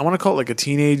want to call it like a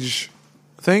teenage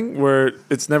thing where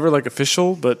it's never like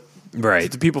official, but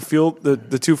Right. the people feel the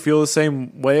two feel the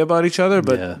same way about each other,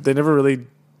 but Yeah. they never really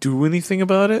do anything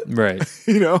about it. Right.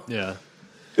 Yeah, Yeah.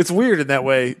 it's weird in that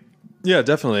way. Yeah,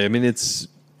 definitely. I mean, it's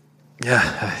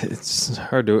Yeah, it's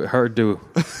hard to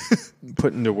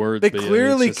put into words. They but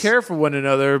clearly it's just- care for one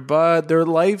another, but their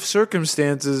life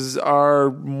circumstances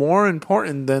are more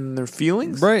important than their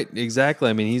feelings. Right, exactly.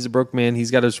 I mean, he's a broke man.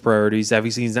 He's got his priorities.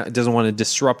 Obviously, doesn't want to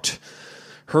disrupt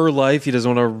her life. He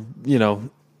doesn't want to,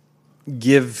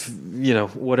 give,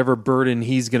 whatever burden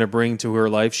he's going to bring to her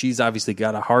life. She's obviously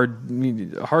got a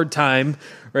hard time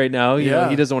right now. You know,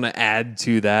 he doesn't want to add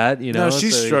to that. No,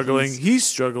 she's so struggling. He's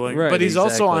struggling, Right, but he's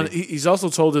exactly. he's also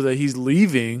told her that he's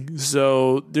leaving.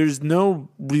 So there's no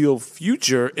real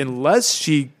future unless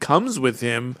she comes with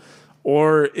him,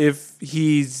 or if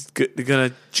he's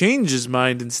gonna change his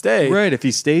mind and stay. Right. If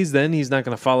he stays, then he's not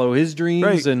going to follow his dreams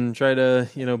Right. and try to,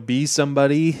 be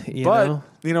somebody. But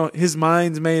his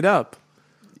mind's made up.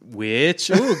 Which,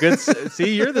 good.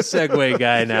 See, you're the segue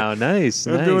guy now. Nice.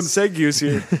 I'm doing segues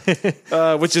here,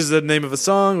 which is the name of a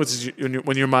song, which is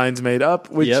when your mind's made up,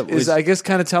 which is, I guess,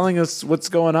 kind of telling us what's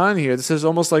going on here. This is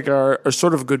almost like our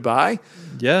sort of goodbye.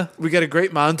 Yeah. We get a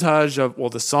great montage of,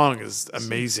 the song is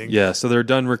amazing. Yeah. So they're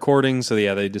done recording. So,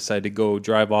 they decide to go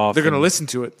drive off. They're going to listen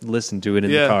to it. Listen to it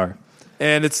in the car.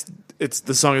 And it's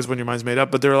the song is When Your Mind's Made Up,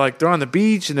 but they're on the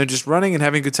beach and they're just running and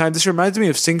having a good time. This reminds me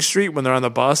of Sing Street when they're on the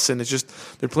bus and it's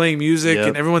just they're playing music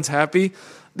and everyone's happy.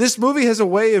 This movie has a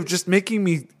way of just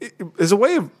there's a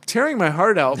way of tearing my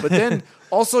heart out, but then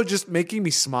also just making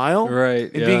me smile,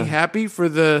 Right, and being happy for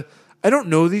I don't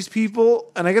know these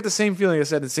people, and I get the same feeling I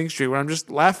said in Sing Street, where I'm just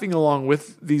laughing along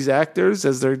with these actors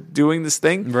as they're doing this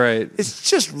thing. Right. It's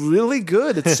just really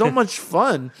good. It's so much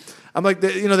fun. I'm like,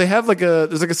 they have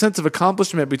there's a sense of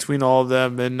accomplishment between all of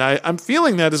them, and I'm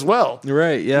feeling that as well.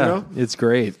 Right. Yeah. It's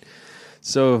great.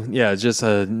 So just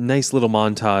a nice little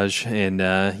montage,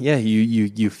 and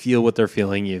you feel what they're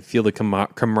feeling. You feel the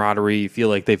camaraderie. You feel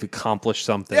like they've accomplished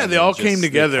something. Yeah, they all came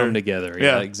together. They come together.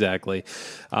 Yeah. Exactly.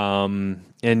 And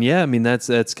I mean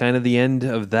that's kind of the end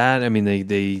of that. I mean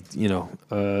they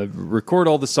record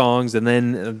all the songs, and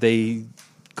then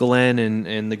Glenn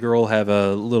and the girl have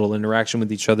a little interaction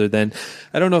with each other. Then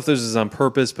I don't know if this is on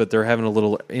purpose, but they're having a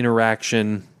little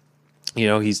interaction.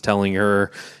 He's telling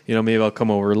her, maybe I'll come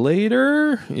over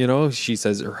later. She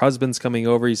says her husband's coming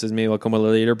over. He says, maybe I'll come over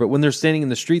later. But when they're standing in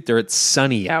the street there, it's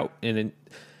sunny out. And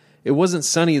it wasn't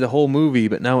sunny the whole movie,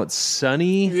 but now it's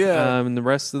sunny. Yeah. And the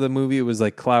rest of the movie, it was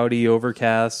like cloudy,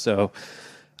 overcast. So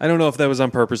I don't know if that was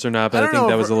on purpose or not, but I think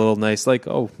that was a little nice. Like,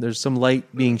 there's some light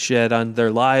being shed on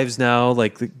their lives now.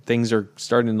 Like things are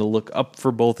starting to look up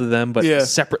for both of them, but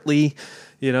separately.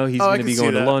 He's going to be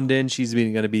going to London. She's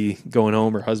going to be going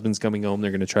home. Her husband's coming home.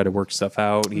 They're going to try to work stuff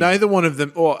out. Neither one of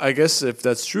them. Well, I guess if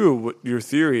that's true, your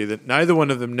theory that neither one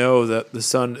of them know that the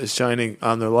sun is shining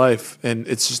on their life, and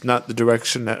it's just not the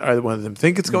direction that either one of them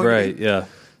think it's going. Right. To be. Yeah.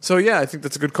 So I think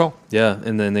that's a good call. Yeah,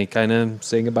 and then they kind of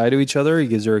say goodbye to each other. He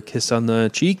gives her a kiss on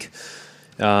the cheek.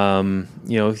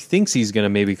 He thinks he's going to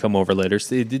maybe come over later.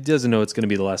 So he doesn't know it's going to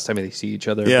be the last time they see each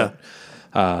other. Yeah.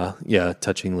 But,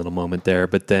 touching little moment there.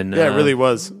 But then, it really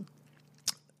was.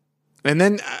 And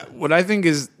then what I think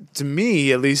is, to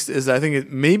me at least, is I think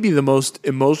it may be the most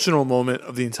emotional moment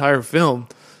of the entire film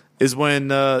is when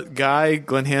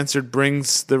Glenn Hansard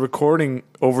brings the recording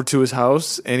over to his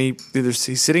house, and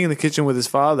he's sitting in the kitchen with his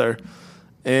father.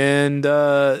 And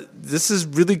this is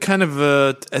really kind of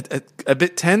a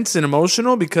bit tense and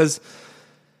emotional because,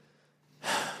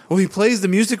 he plays the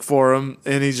music for him,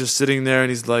 and he's just sitting there, and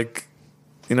he's like,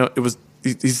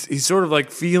 he's sort of like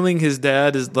feeling his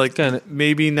dad is like kinda,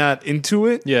 maybe not into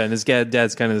it. Yeah, and his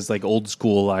dad's kind of this like old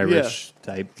school Irish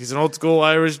type. He's an old school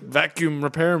Irish vacuum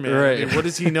repairman. Right. I mean, what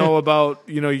does he know about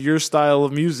your style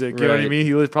of music? You know what I mean?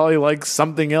 He would probably like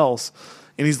something else.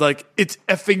 And he's like, it's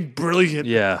effing brilliant.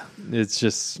 Yeah, it's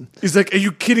just... He's like, are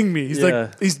you kidding me?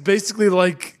 He's basically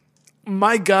like,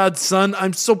 my God, son,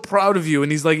 I'm so proud of you.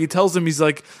 And he tells him, he's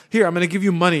like, here, I'm going to give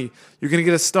you money. You're going to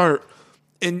get a start.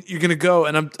 And you're going to go.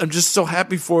 And I'm just so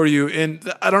happy for you.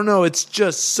 And I don't know, it's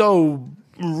just so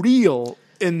real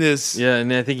in this. Yeah,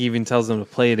 and I think he even tells them to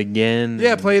play it again.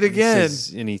 Yeah, play it again.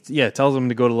 He tells them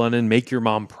to go to London, make your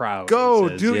mom proud. Go,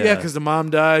 dude. Yeah, because the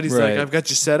mom died. He's like, I've got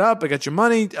you set up. I got your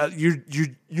money.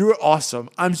 You're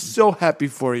awesome. I'm so happy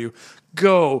for you.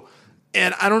 Go.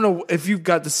 And I don't know if you've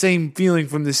got the same feeling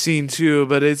from the scene too,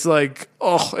 but it's like,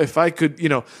 if I could,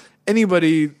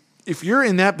 anybody, if you're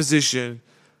in that position,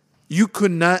 you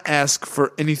could not ask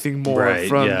for anything more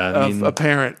from a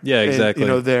parent. Yeah,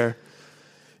 exactly. There.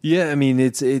 Yeah, I mean,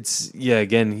 it's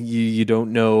again, you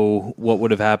don't know what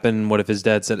would have happened. What if his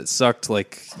dad said it sucked?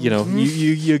 Like,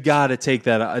 you got to take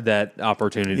that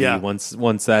opportunity. Yeah. Once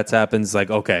that happens, like,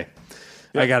 okay,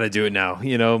 I got to do it now.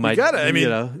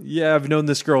 I've known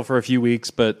this girl for a few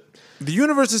weeks, but The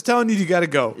universe is telling you got to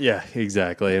go. Yeah,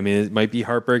 exactly. I mean, it might be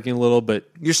heartbreaking a little, but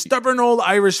Your stubborn old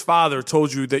Irish father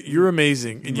told you that you're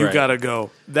amazing and you Right. got to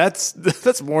go. That's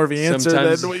more of the answer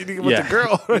sometimes than what you think with the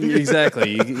girl.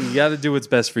 Exactly. You got to do what's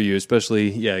best for you,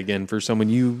 especially, again, for someone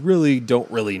you really don't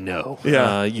really know.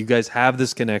 Yeah. You guys have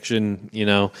this connection,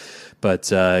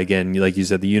 but again, like you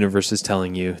said, the universe is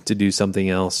telling you to do something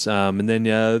else. And then,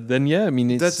 I mean,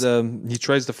 it's he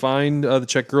tries to find the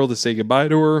Czech girl to say goodbye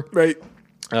to her. Right.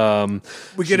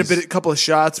 We get a couple of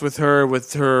shots with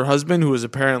her husband, who is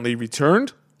apparently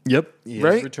returned. Yep. He has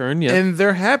Right. returned. Yeah. And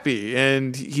they're happy,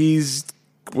 and he's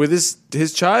with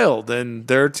his child, and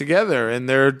they're together, and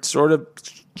they're sort of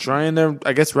trying to,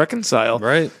 I guess, reconcile.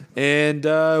 Right. And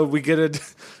we get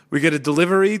a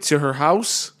delivery to her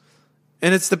house,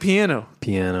 and it's the piano.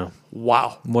 Piano.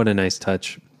 Wow. What a nice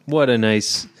touch. What a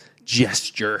nice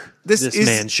gesture This this is-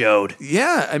 man showed.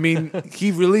 Yeah, I mean,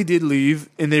 he really did leave,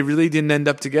 and they really didn't end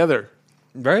up together.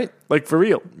 Right. Like, for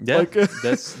real. Yeah. Like,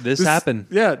 this happened.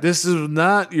 Yeah, this is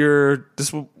not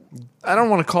I don't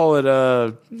want to call it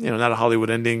not a Hollywood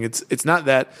ending. It's not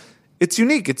that. It's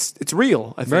unique. It's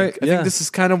real, I think. Right, I yeah. think this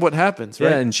is kind of what happens, right?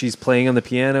 Yeah, and she's playing on the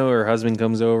piano. Her husband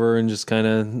comes over and just kind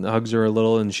of hugs her a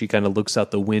little, and she kind of looks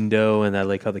out the window, and I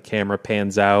like how the camera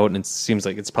pans out, and it seems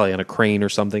like it's probably on a crane or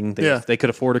something. They could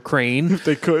afford a crane.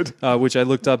 They could. Which I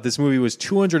looked up. This movie was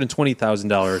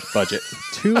 $220,000 budget.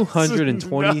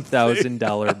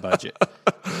 $220,000 budget.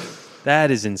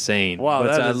 That is insane. Wow,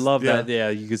 But that I is- love yeah. that. Yeah,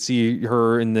 you could see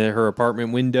her in her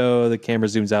apartment window. The camera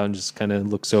zooms out and just kind of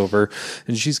looks over,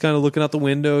 and she's kind of looking out the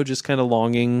window, just kind of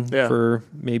longing Yeah. for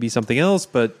maybe something else.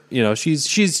 But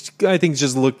she's I think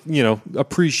just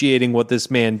appreciating what this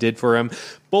man did for him.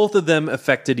 Both of them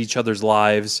affected each other's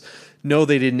lives. No,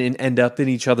 they didn't end up in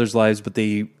each other's lives, but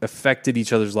they affected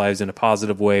each other's lives in a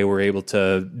positive way. Were able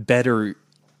to better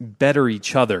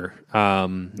each other.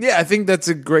 Yeah, I think that's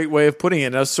a great way of putting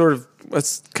it.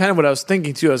 That's kind of what I was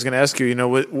thinking too. I was going to ask you,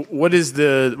 what is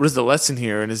the lesson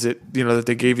here? And is it, that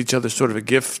they gave each other sort of a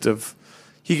gift of,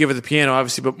 he gave her the piano,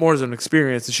 obviously, but more as an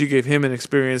experience, and she gave him an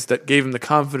experience that gave him the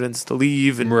confidence to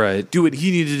leave and Right. do what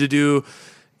he needed to do.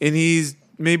 And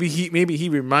maybe he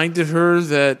reminded her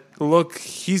that, look,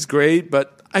 he's great,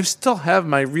 but I still have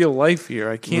my real life here.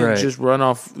 I can't Right. just run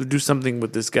off, do something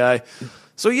with this guy.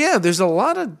 So yeah, there's a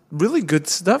lot of really good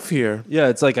stuff here. Yeah,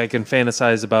 it's like I can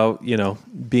fantasize about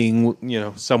being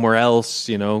somewhere else,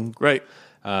 Right.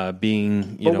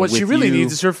 being But what she with really you.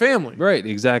 needs is her family. Right,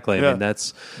 exactly. I Yeah. mean,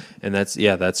 that's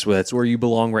where you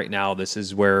belong right now. This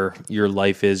is where your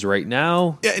life is right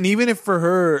now. Yeah, and even if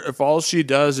all she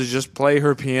does is just play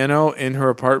her piano in her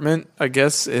apartment, I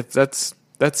guess if that's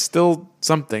still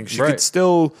something. She Right. could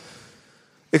still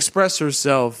express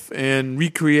herself and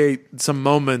recreate some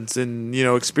moments and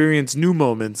experience new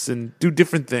moments and do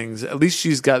different things. At least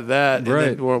she's got that. And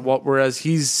Right. whereas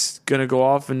he's gonna go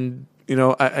off and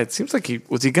it seems like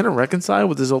was he gonna reconcile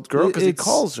with his old girl because he It's-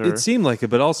 calls her. It seemed like it,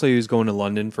 but also he was going to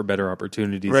London for better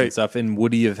opportunities and Right. stuff. And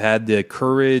would he have had the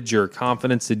courage or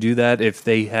confidence to do that if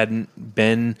they hadn't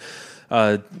been?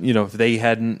 If they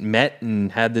hadn't met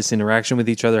and had this interaction with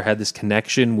each other, had this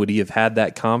connection, would he have had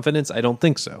that confidence? I don't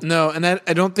think so. No, and I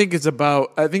don't think it's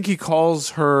about. I think he calls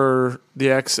her the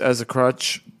ex as a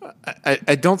crutch.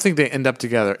 I don't think they end up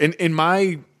together. In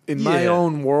my Yeah.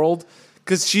 own world,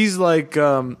 because she's like,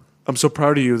 I'm so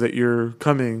proud of you that you're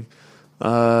coming.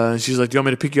 She's like, do you want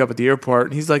me to pick you up at the airport?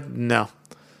 And he's like, no,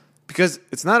 because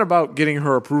it's not about getting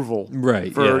her approval,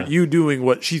 Right, For yeah. you doing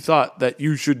what she thought that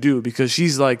you should do, because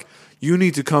she's like, you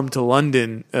need to come to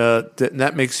London.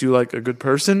 That makes you like a good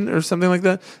person or something like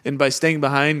that. And by staying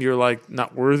behind, you're like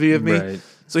not worthy of me. Right.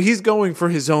 So he's going for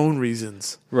his own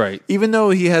reasons. Right. Even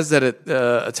though he has that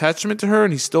attachment to her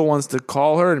and he still wants to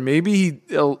call her, and maybe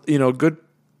a good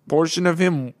portion of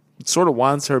him sort of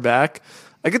wants her back.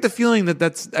 I get the feeling that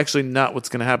that's actually not what's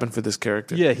going to happen for this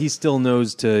character. Yeah, he still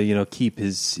knows to keep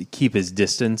his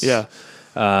distance. Yeah.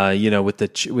 With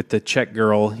the Czech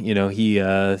girl, he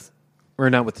or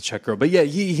not with the Czech girl, but yeah,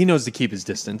 he knows to keep his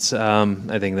distance.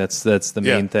 I think that's the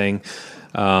main thing,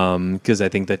 because I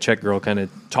think the Czech girl kind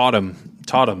of taught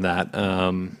him that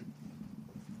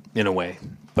in a way.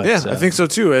 But Yeah, I think so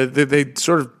too. They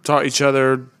sort of taught each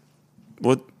other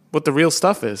what the real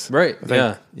stuff is. Right. I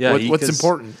think. Yeah. What's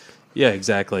important. Yeah,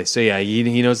 exactly. So yeah,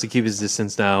 he knows to keep his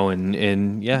distance now,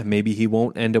 and yeah, maybe he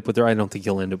won't end up with her. I don't think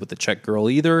he'll end up with the Czech girl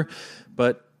either.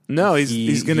 But No,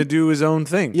 he's going to do his own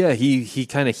thing. Yeah, he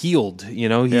kind of healed. You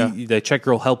know, the Czech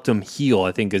Girl helped him heal,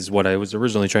 I think is what I was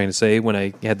originally trying to say when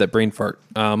I had that brain fart.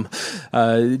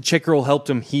 Czech Girl helped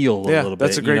him heal a little bit.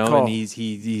 That's a great call. And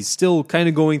he's still kind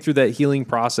of going through that healing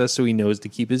process, so he knows to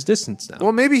keep his distance now.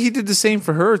 Well, maybe he did the same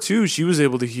for her too. She was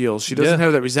able to heal. She doesn't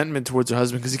have that resentment towards her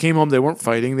husband because he came home, they weren't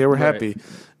fighting, they were happy.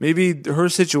 Maybe her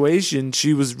situation,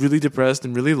 she was really depressed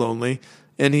and really lonely,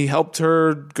 and he helped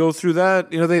her go through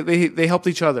that. You know, they helped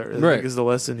each other. I think is the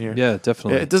lesson here. Yeah,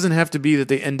 definitely. It doesn't have to be that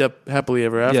they end up happily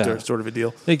ever after, sort of a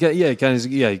deal.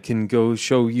 It can go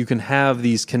show you can have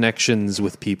these connections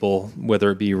with people,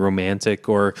 whether it be romantic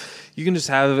or you can just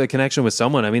have a connection with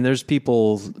someone. I mean, there's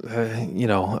people,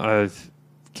 I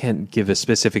can't give a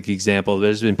specific example.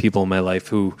 There's been people in my life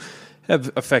who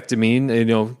have affected me,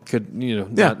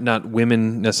 not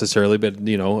women necessarily, but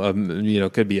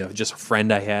could be just a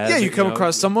friend I had. Yeah, you come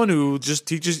across someone who just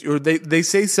teaches, or they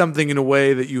say something in a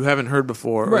way that you haven't heard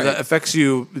before, or that affects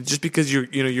you just because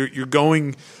you're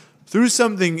going through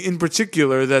something in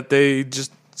particular that they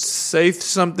just say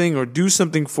something or do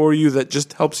something for you that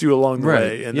just helps you along the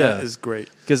way, and that is great.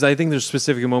 Because I think there's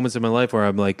specific moments in my life where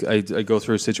I'm like, I go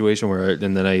through a situation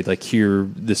and then I like hear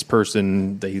this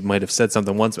person, they might have said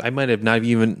something once. I might have not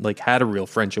even like had a real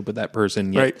friendship with that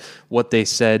person yet. What they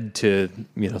said to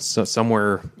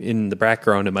somewhere in the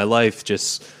background in my life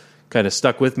just kind of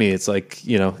stuck with me. It's like,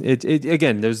 it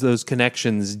again, those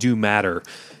connections do matter.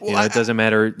 Well, it doesn't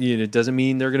matter. It doesn't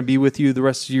mean they're going to be with you the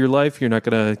rest of your life. You're not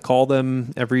going to call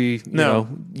them every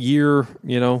year,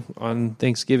 on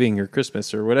Thanksgiving or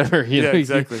Christmas or whatever.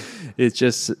 Exactly. It's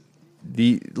just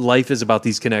the life is about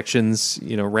these connections,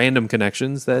 random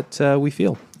connections that we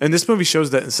feel. And this movie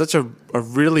shows that in such a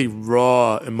really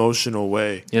raw, emotional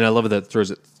way. And I love it that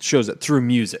shows it through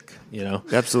music.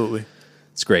 Absolutely.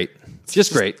 It's great.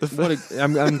 Just great.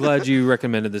 I'm glad you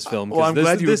recommended this film. Well, I'm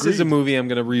glad you This agreed. is a movie I'm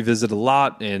going to revisit a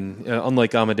lot, and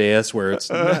unlike Amadeus, where it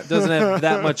doesn't have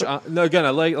that much. Again, I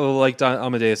liked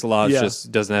Amadeus a lot. It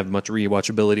just doesn't have much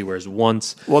rewatchability. Whereas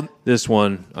this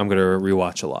one I'm going to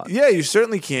rewatch a lot. Yeah, you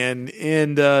certainly can.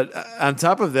 And on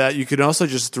top of that, you can also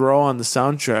just throw on the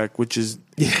soundtrack, which is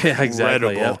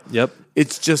incredible. Yep.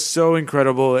 It's just so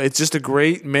incredible. It's just a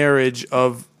great marriage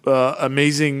of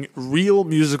amazing real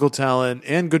musical talent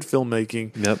and good filmmaking.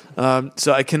 Yep.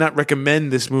 So I cannot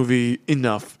recommend this movie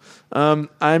enough. I'm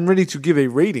ready to give a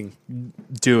rating.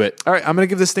 Do it. All right, I'm going to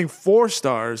give this thing 4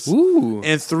 stars. Ooh.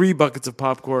 And 3 buckets of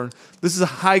popcorn. This is a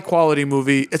high quality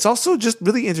movie. It's also just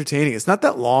really entertaining. It's not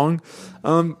that long.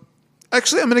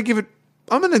 Actually, I'm going to give it.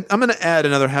 I'm gonna add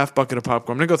another half bucket of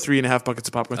popcorn. I'm gonna go 3.5 buckets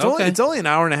of popcorn. It's only an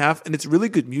hour and a half, and it's really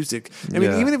good music. I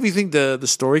mean, even if you think the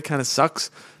story kind of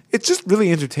sucks, it's just really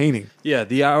entertaining. Yeah,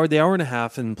 the hour and a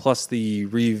half, and plus the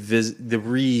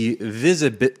visitability,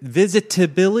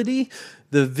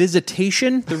 the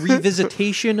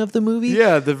revisitation of the movie.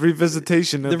 Yeah, the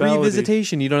revisitation. The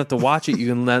revisitation. You don't have to watch it. You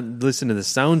can listen to the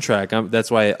soundtrack.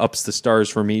 That's why it ups the stars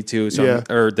for me too. So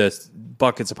or the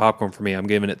buckets of popcorn for me. I'm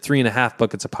giving it 3.5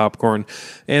 buckets of popcorn,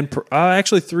 and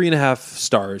actually 3.5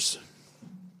 stars.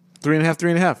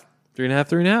 3.5.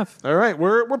 3.5. All right,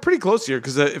 we're pretty close here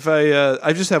because if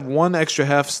I just have one extra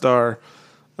half star,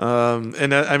 and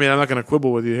I mean I'm not going to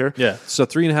quibble with you here. Yeah, so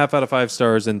 3.5 out of 5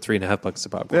 stars and 3.5 buckets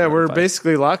of popcorn. Yeah, we're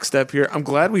basically lockstep here. I'm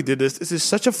glad we did this. This is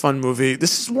such a fun movie.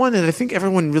 This is one that I think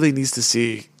everyone really needs to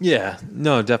see. Yeah,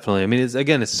 no, definitely. I mean,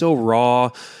 it's so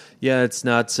raw. Yeah, it's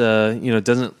not, it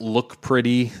doesn't look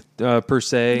pretty per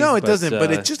se. No, it doesn't,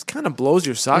 but it just kind of blows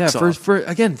your socks off. For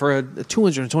a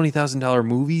 $220,000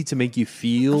 movie to make you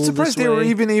feel I'm surprised they were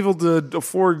even able to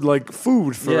afford like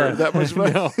food for that much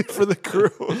money for the crew.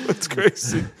 It's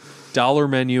crazy. Dollar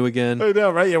menu again. I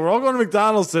know, right? Yeah, we're all going to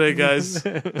McDonald's today, guys.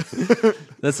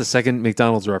 That's the second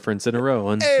McDonald's reference in a row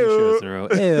on 2 shows in a row.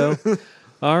 Ayo.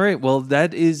 All right, well,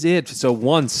 that is it. So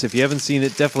if you haven't seen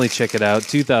it, definitely check it out.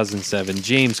 2007,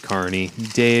 James Carney.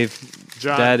 Dave,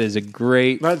 John. That is a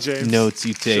great notes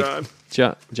you take.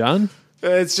 John?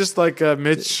 It's just like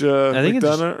Mitch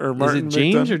McDonough or Martin McDonough. Is it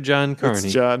James or John Carney?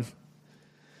 It's John.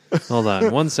 Hold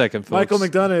on 1 second, folks. Michael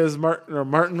McDonough is Martin, or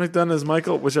Martin McDonough is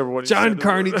Michael, whichever one. John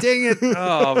Carney, dang it.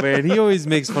 Oh, man. He always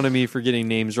makes fun of me for getting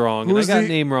names wrong. And I got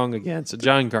name wrong again. So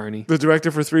John Carney. The director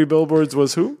for 3 Billboards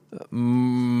was who?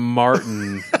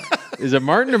 Martin. Is it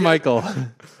Martin or Michael?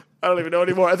 I don't even know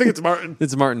anymore. I think it's Martin.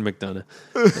 It's Martin McDonough.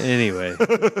 Anyway,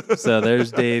 so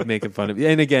there's Dave making fun of you.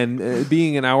 And again,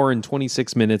 being an hour and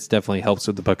 26 minutes definitely helps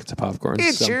with the buckets of popcorn.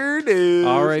 It sure does.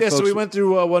 All right, folks. So we went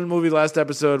through one movie last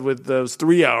episode with those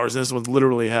 3 hours, and this one's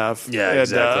literally half. Yeah, and,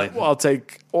 exactly. I'll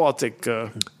take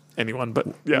anyone, but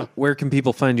yeah. Where can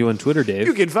people find you on Twitter, Dave?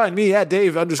 You can find me at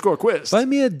Dave_Quiz. Find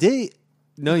me at Dave.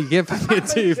 No, you can't find me at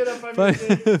Dave.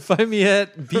 Find me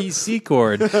at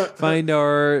BCcord. Find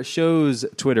our show's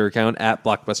Twitter account at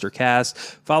BlockbusterCast.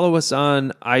 Follow us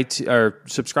on iTunes, or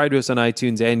subscribe to us on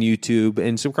iTunes and YouTube,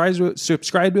 and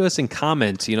subscribe to us and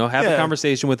comment. Have a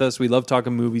conversation with us. We love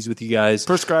talking movies with you guys.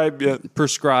 Prescribe. Yep.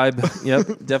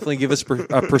 Definitely give us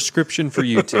a prescription for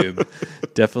YouTube.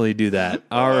 Definitely do that.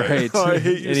 All right. Oh, I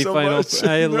hate you so much.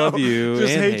 I love you.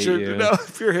 Just and hatred. hate you. No,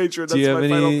 pure hatred. That's Do you have my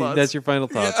final thoughts. That's your final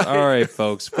thoughts. All right,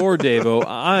 folks. For Davo,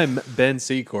 I'm Ben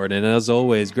Secord, and as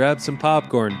always, grab some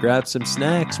popcorn, grab some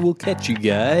snacks. We'll catch you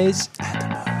guys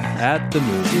at the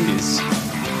movies.